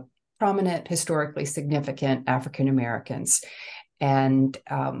of prominent, historically significant African Americans. And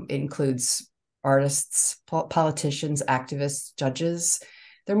it includes artists, politicians, activists, judges.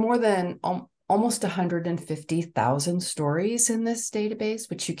 There are more than almost 150,000 stories in this database,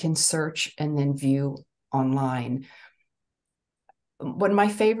 which you can search and then view online. One of my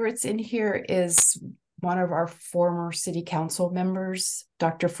favorites in here is one of our former city council members,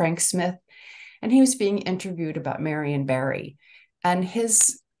 Dr. Frank Smith, and he was being interviewed about Marion Barry. And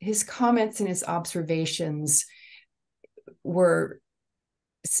his comments and his observations were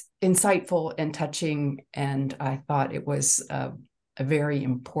insightful and touching, and I thought it was a very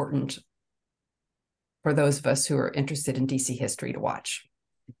important for those of us who are interested in DC history to watch.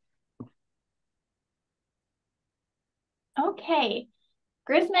 Okay.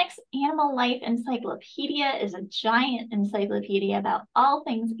 Grismek's Animal Life Encyclopedia is a giant encyclopedia about all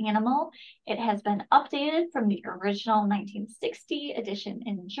things animal. It has been updated from the original 1960 edition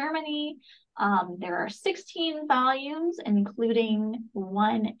in Germany. There are 16 volumes, including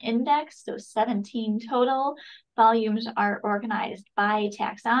one index, so 17 total. Volumes are organized by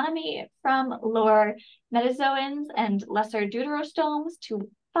taxonomy from lower metazoans and lesser deuterostomes to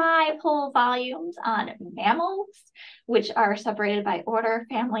 5 whole volumes on mammals, which are separated by order,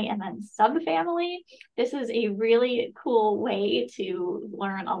 family, and then subfamily. This is a really cool way to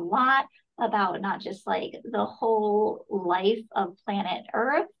learn a lot about not just like the whole life of planet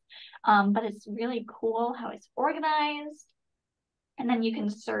Earth, but it's really cool how it's organized. And then you can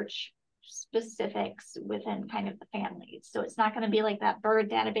search specifics within kind of the families. So it's not going to be like that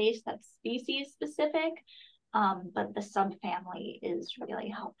bird database that's species specific, but the subfamily is really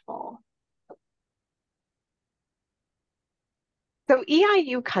helpful. So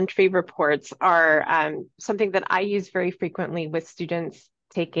EIU country reports are something that I use very frequently with students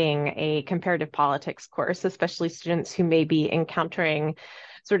taking a comparative politics course, especially students who may be encountering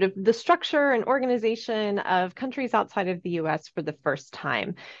sort of the structure and organization of countries outside of the US for the first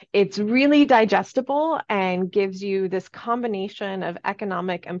time. It's really digestible and gives you this combination of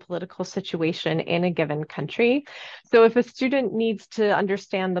economic and political situation in a given country. So if a student needs to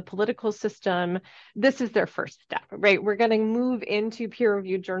understand the political system, this is their first step, right? We're going to move into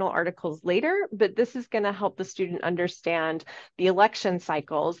peer-reviewed journal articles later, but this is going to help the student understand the election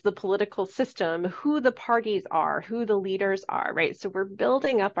cycles, the political system, who the parties are, who the leaders are, right? So we're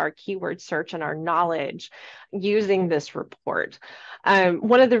building up our keyword search and our knowledge using this report.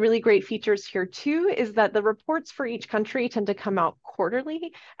 One of the really great features here too is that the reports for each country tend to come out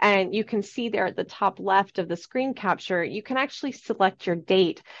quarterly, and you can see there at the top left of the screen capture, you can actually select your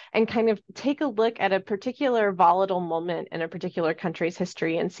date and kind of take a look at a particular volatile moment in a particular country's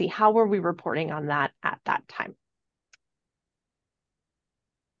history and see how were we reporting on that at that time.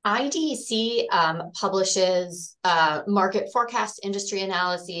 IDC publishes market forecast, industry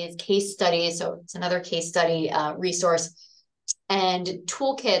analyses, case studies. So it's another case study resource, and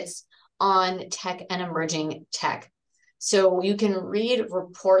toolkits on tech and emerging tech. So you can read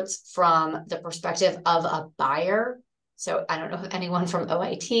reports from the perspective of a buyer. So I don't know if anyone from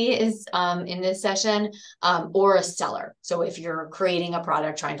OIT is in this session, or a seller. So if you're creating a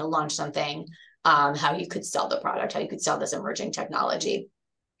product, trying to launch something, how you could sell the product, how you could sell this emerging technology.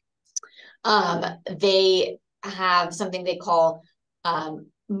 They have something they call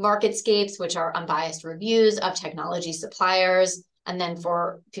marketscapes, which are unbiased reviews of technology suppliers. And then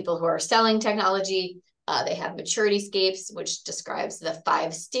for people who are selling technology, they have maturity-scapes, which describes the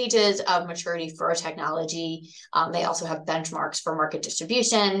 5 stages of maturity for a technology. They also have benchmarks for market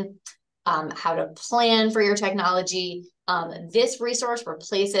distribution, how to plan for your technology. This resource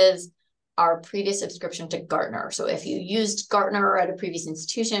replaces our previous subscription to Gartner. So if you used Gartner at a previous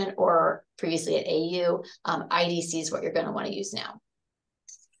institution or previously at AU, IDC is what you're going to want to use now.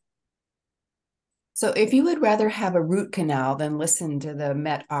 So if you would rather have a root canal than listen to the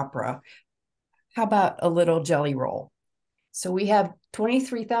Met Opera, how about a little jelly roll? So we have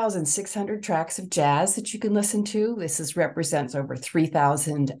 23,600 tracks of jazz that you can listen to. This represents over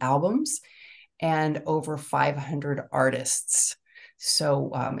 3,000 albums and over 500 artists. So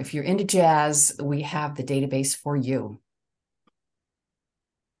if you're into jazz, we have the database for you.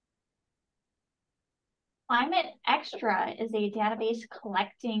 Climate Extra is a database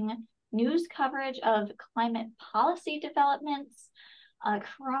collecting news coverage of climate policy developments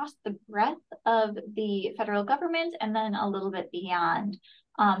across the breadth of the federal government and then a little bit beyond.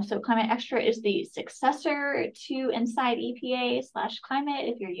 So Climate Extra is the successor to Inside EPA/Climate.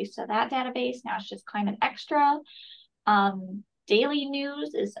 If you're used to that database, now it's just Climate Extra. Daily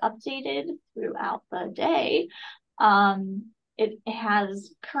news is updated throughout the day. It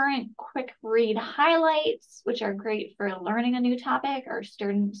has current quick read highlights, which are great for learning a new topic, or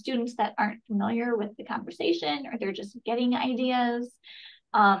students that aren't familiar with the conversation, or they're just getting ideas.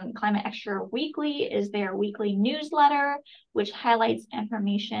 Climate Extra Weekly is their weekly newsletter, which highlights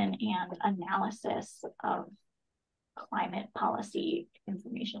information and analysis of climate policy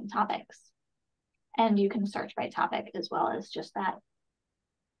information topics. And you can search by topic as well as just that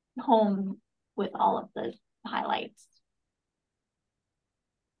home with all of the highlights.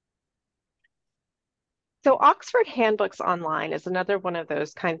 So Oxford Handbooks Online is another one of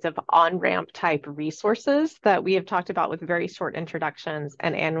those kinds of on-ramp type resources that we have talked about with very short introductions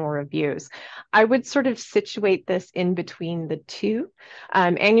and annual reviews. I would sort of situate this in between the two.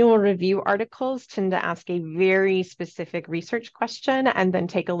 Annual review articles tend to ask a very specific research question and then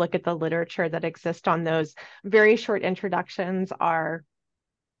take a look at the literature that exists on those. Very short introductions are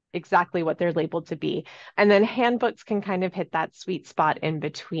exactly what they're labeled to be. And then handbooks can kind of hit that sweet spot in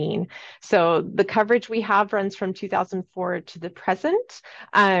between. So the coverage we have runs from 2004 to the present.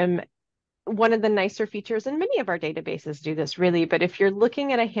 One of the nicer features, and many of our databases do this really, but if you're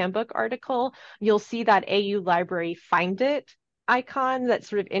looking at a handbook article, you'll see that AU Library Find It icon that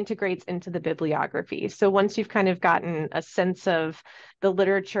sort of integrates into the bibliography. So once you've kind of gotten a sense of the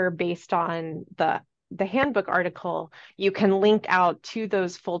literature based on the handbook article, you can link out to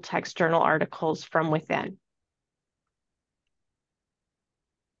those full text journal articles from within.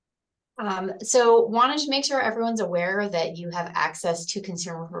 So wanted to make sure everyone's aware that you have access to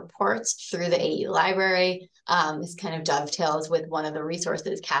consumer reports through the AU Library. This kind of dovetails with one of the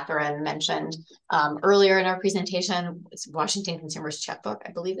resources Kathryn mentioned earlier in our presentation. It's Washington Consumers Checkbook,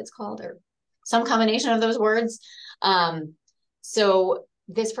 I believe it's called, or some combination of those words. So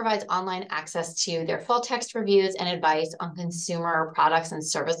this provides online access to their full text reviews and advice on consumer products and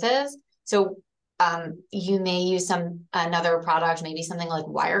services. So you may use another product, maybe something like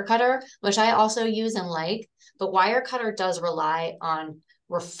Wirecutter, which I also use and like, but Wirecutter does rely on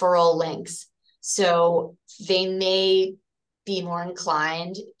referral links. So they may be more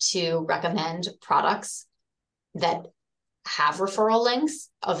inclined to recommend products that have referral links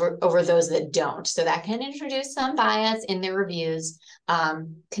over those that don't. So that can introduce some bias in their reviews.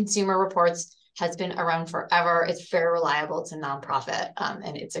 Consumer Reports has been around forever. It's very reliable. It's a nonprofit,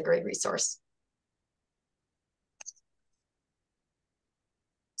 and it's a great resource.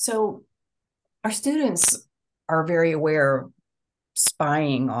 So our students are very aware of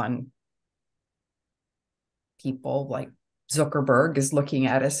spying on people, like Zuckerberg is looking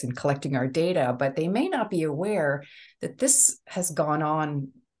at us and collecting our data, but they may not be aware that this has gone on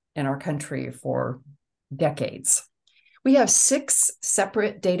in our country for decades. We have 6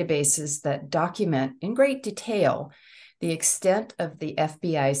 separate databases that document in great detail the extent of the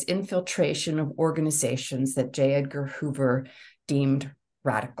FBI's infiltration of organizations that J. Edgar Hoover deemed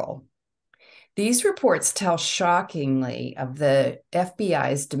radical. These reports tell shockingly of the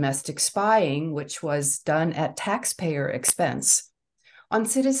FBI's domestic spying, which was done at taxpayer expense on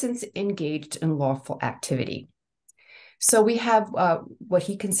citizens engaged in lawful activity. So we have what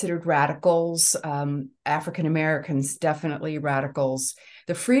he considered radicals, African Americans, definitely radicals.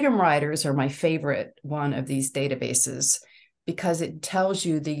 The Freedom Riders are my favorite one of these databases because it tells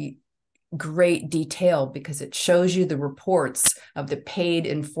you the great detail, because it shows you the reports of the paid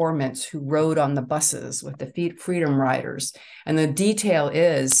informants who rode on the buses with the Freedom Riders. And the detail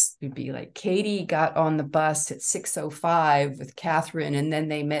is, it'd be like, Katie got on the bus at 6:05 with Kathryn, and then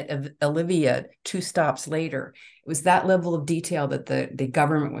they met Olivia 2 stops later. It was that level of detail that the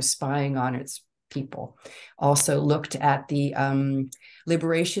government was spying on its people. Also looked at the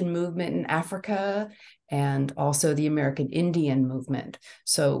liberation movement in Africa and also the American Indian movement.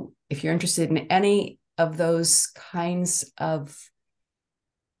 So if you're interested in any of those kinds of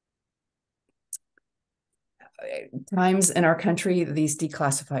times in our country, these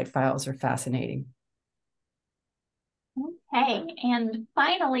declassified files are fascinating. Okay, and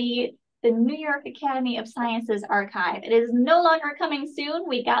finally, the New York Academy of Sciences archive. It is no longer coming soon.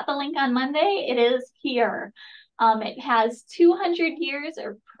 We got the link on Monday. It is here. It has 200 years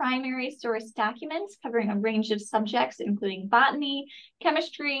of primary source documents covering a range of subjects, including botany,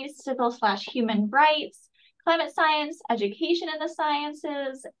 chemistry, civil/human rights, climate science, education in the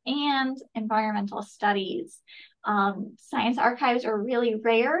sciences, and environmental studies. Science archives are really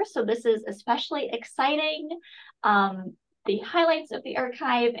rare, so this is especially exciting. The highlights of the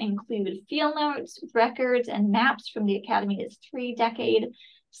archive include field notes, records, and maps from the Academy's 3-decade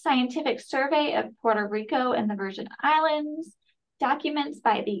scientific survey of Puerto Rico and the Virgin Islands, documents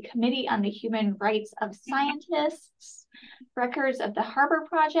by the Committee on the Human Rights of Scientists, records of the Harbor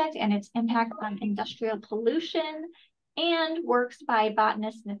Project and its impact on industrial pollution, and works by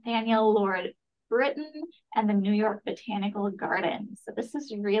botanist Nathaniel Lord Britton and the New York Botanical Gardens. So this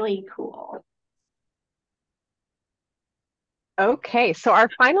is really cool. Okay, so our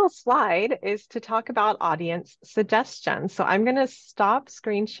final slide is to talk about audience suggestions. So I'm going to stop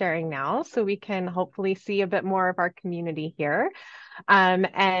screen sharing now so we can hopefully see a bit more of our community here.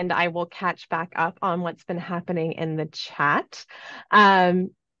 And I will catch back up on what's been happening in the chat. So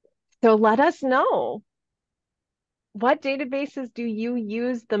let us know, what databases do you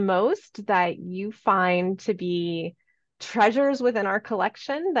use the most that you find to be treasures within our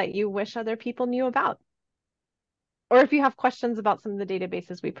collection that you wish other people knew about? Or if you have questions about some of the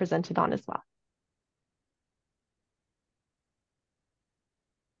databases we presented on as well.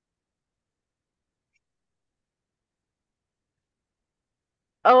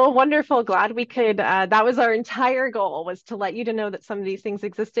 Oh, wonderful. Glad we could. That was our entire goal, was to let you to know that some of these things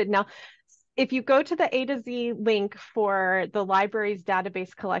existed. Now, if you go to the A to Z link for the library's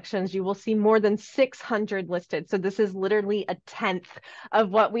database collections, you will see more than 600 listed. So this is literally a tenth of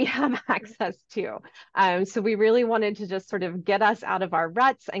what we have access to. So we really wanted to just sort of get us out of our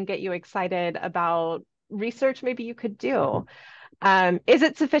ruts and get you excited about research maybe you could do. Is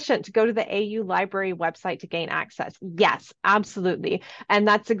it sufficient to go to the AU Library website to gain access? Yes, absolutely. And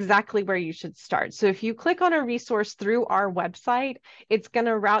that's exactly where you should start. So if you click on a resource through our website, it's going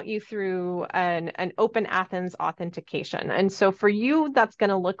to route you through an Open Athens authentication. And so for you, that's going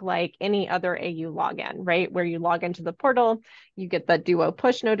to look like any other AU login, right? Where you log into the portal, you get the Duo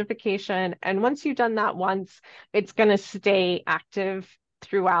push notification. And once you've done that once, it's going to stay active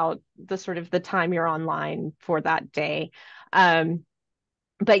throughout the sort of the time you're online for that day.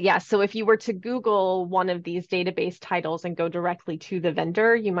 But yeah, so if you were to Google one of these database titles and go directly to the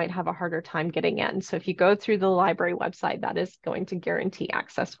vendor, you might have a harder time getting in. So if you go through the library website, that is going to guarantee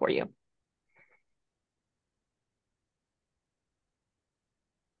access for you.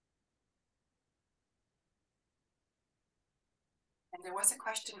 And there was a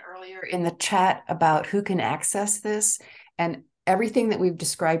question earlier in the chat about who can access this. And everything that we've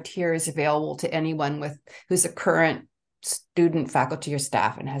described here is available to anyone who's a current student, faculty, or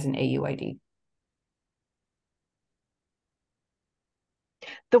staff and has an AUID.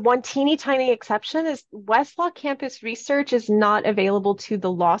 The one teeny tiny exception is Westlaw campus research is not available to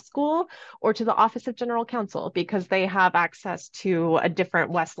the law school or to the Office of General Counsel because they have access to a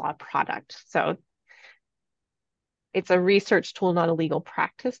different Westlaw product. So it's a research tool, not a legal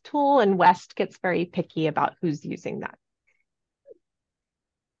practice tool, and West gets very picky about who's using that.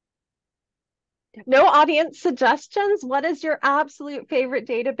 No audience suggestions? What is your absolute favorite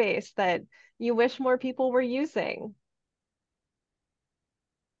database that you wish more people were using?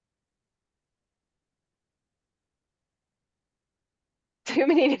 Too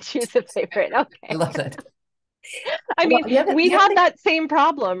many to choose a favorite. Okay. I love it. I mean, we the had other that same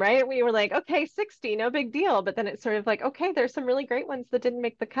problem, right? We were like, okay, 60, no big deal. But then it's sort of like, okay, there's some really great ones that didn't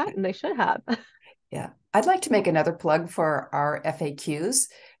make the cut and they should have. Yeah, I'd like to make another plug for our FAQs.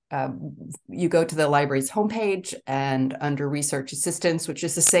 You go to the library's homepage and under research assistance, which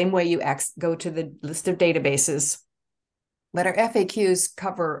is the same way you go to the list of databases. But our FAQs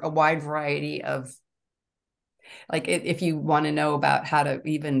cover a wide variety of, like if you want to know about how to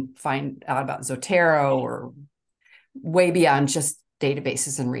even find out about Zotero or way beyond just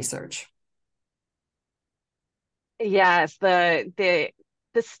databases and research. Yes, the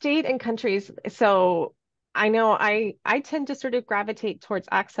state and countries. So I know I tend to sort of gravitate towards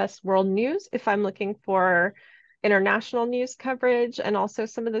Access World News if I'm looking for international news coverage and also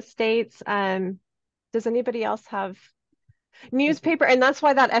some of the states. Does anybody else have newspaper? And that's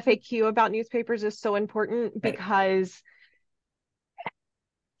why that FAQ about newspapers is so important, because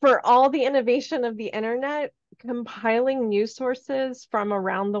for all the innovation of the internet, compiling news sources from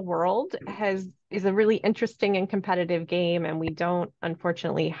around the world is a really interesting and competitive game, and we don't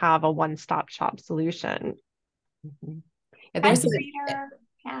unfortunately have a one-stop shop solution. Mm-hmm. And there's Reader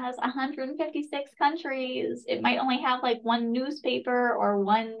has 156 countries. It might only have like one newspaper or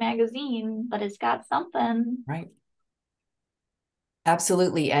one magazine, but it's got something. Right.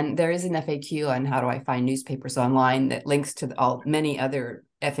 Absolutely. And there is an FAQ on how do I find newspapers online that links to many other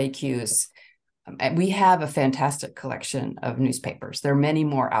FAQs. We have a fantastic collection of newspapers. There are many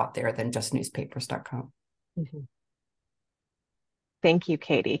more out there than just newspapers.com. Mm-hmm. Thank you,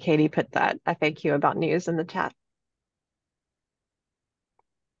 Katie. Katie put that FAQ about news in the chat.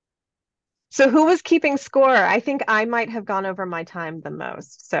 So who was keeping score? I think I might have gone over my time the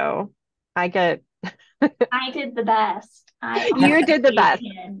most. So I get... I did the best. You did the best.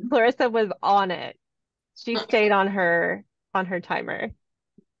 Clarissa was on it. She stayed on her timer.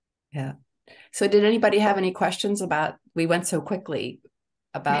 Yeah. So did anybody have any questions about, we went so quickly,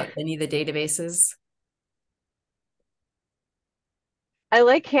 about any of the databases? I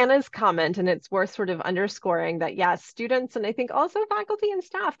like Hannah's comment, and it's worth sort of underscoring that, yes, students and I think also faculty and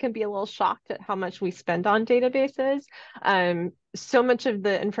staff can be a little shocked at how much we spend on databases. So much of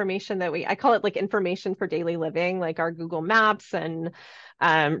the information that I call it like information for daily living, like our Google Maps and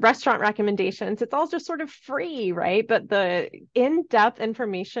restaurant recommendations, it's all just sort of free, right? But the in-depth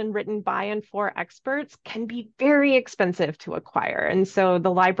information written by and for experts can be very expensive to acquire. And so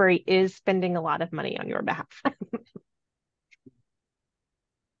the library is spending a lot of money on your behalf.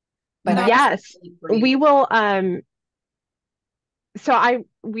 But yes, we will.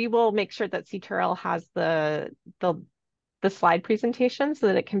 We will make sure that CTRL has the slide presentation so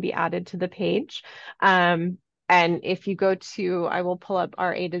that it can be added to the page. And if you go to, I will pull up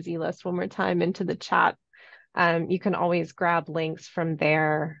our A to Z list one more time into the chat. You can always grab links from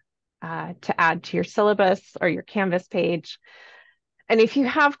there to add to your syllabus or your Canvas page. And if you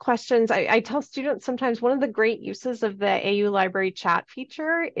have questions, I tell students sometimes one of the great uses of the AU Library chat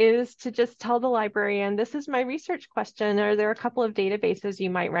feature is to just tell the librarian, this is my research question, or there are a couple of databases you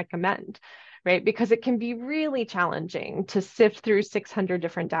might recommend, right? Because it can be really challenging to sift through 600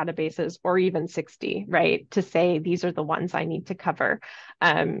 different databases or even 60, right? To say, these are the ones I need to cover.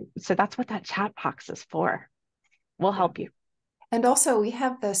 So that's what that chat box is for. We'll help you. And also we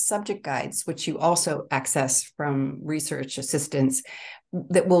have the subject guides, which you also access from research assistants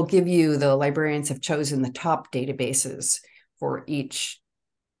that will give you, the librarians have chosen the top databases for each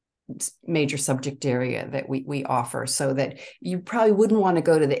major subject area that we offer, so that you probably wouldn't want to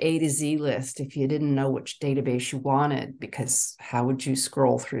go to the A to Z list if you didn't know which database you wanted, because how would you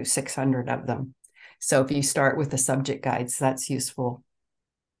scroll through 600 of them? So if you start with the subject guides, that's useful.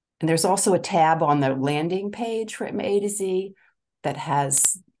 And there's also a tab on the landing page from A to Z that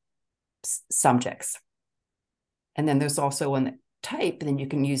has subjects. And then there's also one that type, and then you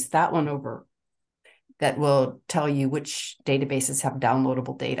can use that one over that will tell you which databases have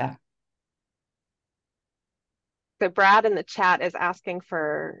downloadable data. So Brad in the chat is asking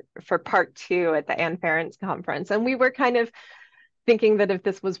for part 2 at the Ann Ferentz conference. And we were kind of thinking that if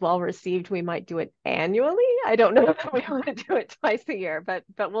this was well received, we might do it annually. I don't know if we want to do it twice a year, but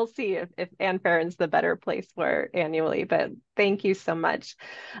we'll see if Ann Ferentz the better place for annually. But thank you so much.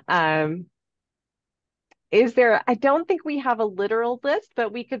 Is there, I don't think we have a literal list,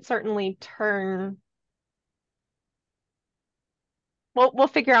 but we could certainly turn. We'll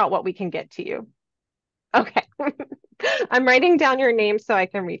figure out what we can get to you. Okay. I'm writing down your name so I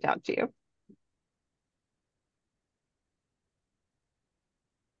can reach out to you.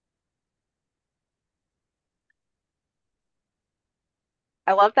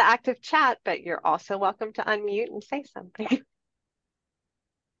 I love the active chat, but you're also welcome to unmute and say something.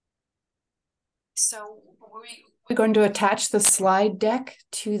 So we're going to attach the slide deck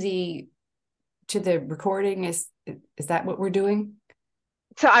to the recording. Is that what we're doing?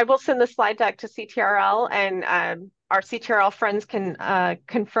 So I will send the slide deck to CTRL, and our CTRL friends can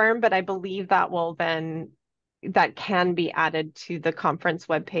confirm, but I believe that will then, that can be added to the conference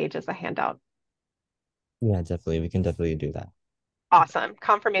webpage as a handout. Yeah, definitely. We can definitely do that. Awesome.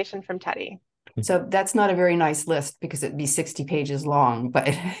 Confirmation from Teddy. So that's not a very nice list because it'd be 60 pages long,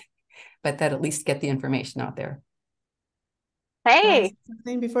 but that at least get the information out there. Hey.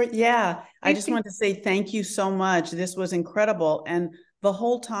 Something before, yeah, I just wanted to say thank you so much. This was incredible. And the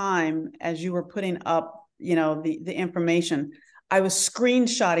whole time as you were putting up, you know, the information, I was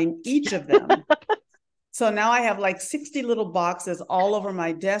screenshotting each of them. So now I have like 60 little boxes all over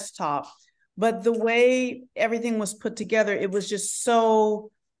my desktop. But the way everything was put together, it was just so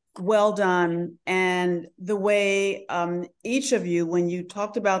well done. And the way each of you, when you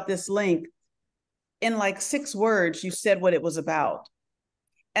talked about this link, in like 6 words, you said what it was about.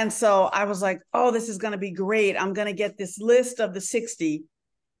 And so I was like, oh, this is going to be great. I'm going to get this list of the 60,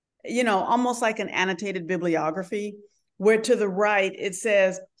 you know, almost like an annotated bibliography, where to the right, it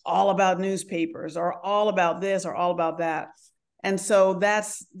says all about newspapers or all about this or all about that. And so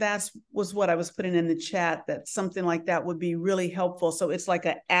that's was what I was putting in the chat, that something like that would be really helpful. So it's like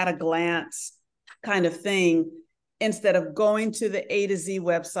a at a glance kind of thing, instead of going to the A to Z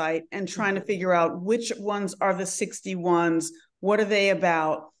website and trying to figure out which ones are the 60 ones, what are they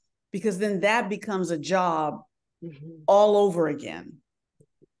about? Because then that becomes a job all over again.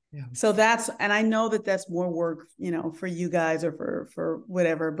 Yeah. So that's, and I know that that's more work, you know, for you guys or for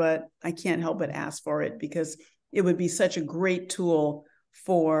whatever, but I can't help but ask for it because it would be such a great tool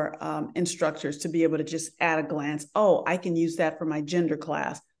for instructors to be able to just at a glance, oh, I can use that for my gender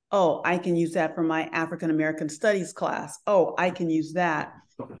class. Oh, I can use that for my African-American studies class. Oh, I can use that.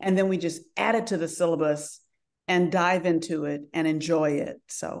 And then we just add it to the syllabus and dive into it and enjoy it.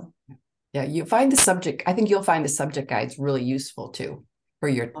 So, yeah, you find the subject, I think you'll find the subject guides really useful too. for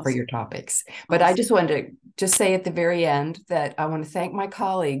your Awesome. topics. But I Awesome. just wanted to just say at the very end that I want to thank my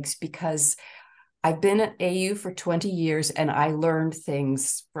colleagues, because I've been at AU for 20 years and I learned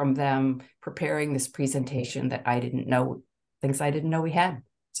things from them preparing this presentation that I didn't know, things I didn't know we had.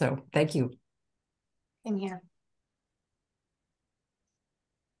 So thank you. Same here.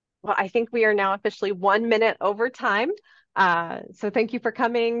 Well, I think we are now officially 1 minute over time. So thank you for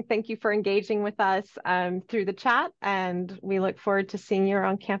coming. Thank you for engaging with us through the chat, and we look forward to seeing you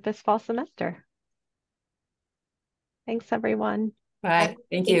on campus fall semester. Thanks, everyone. Bye.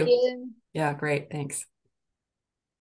 Thank Thank you. you. Yeah, great. Thanks.